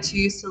we're going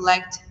to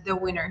select the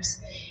winners.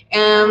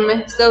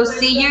 So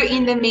see you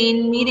in the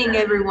main meeting,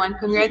 everyone.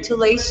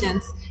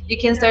 Congratulations. You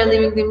can start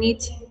leaving the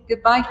meet.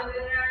 Goodbye.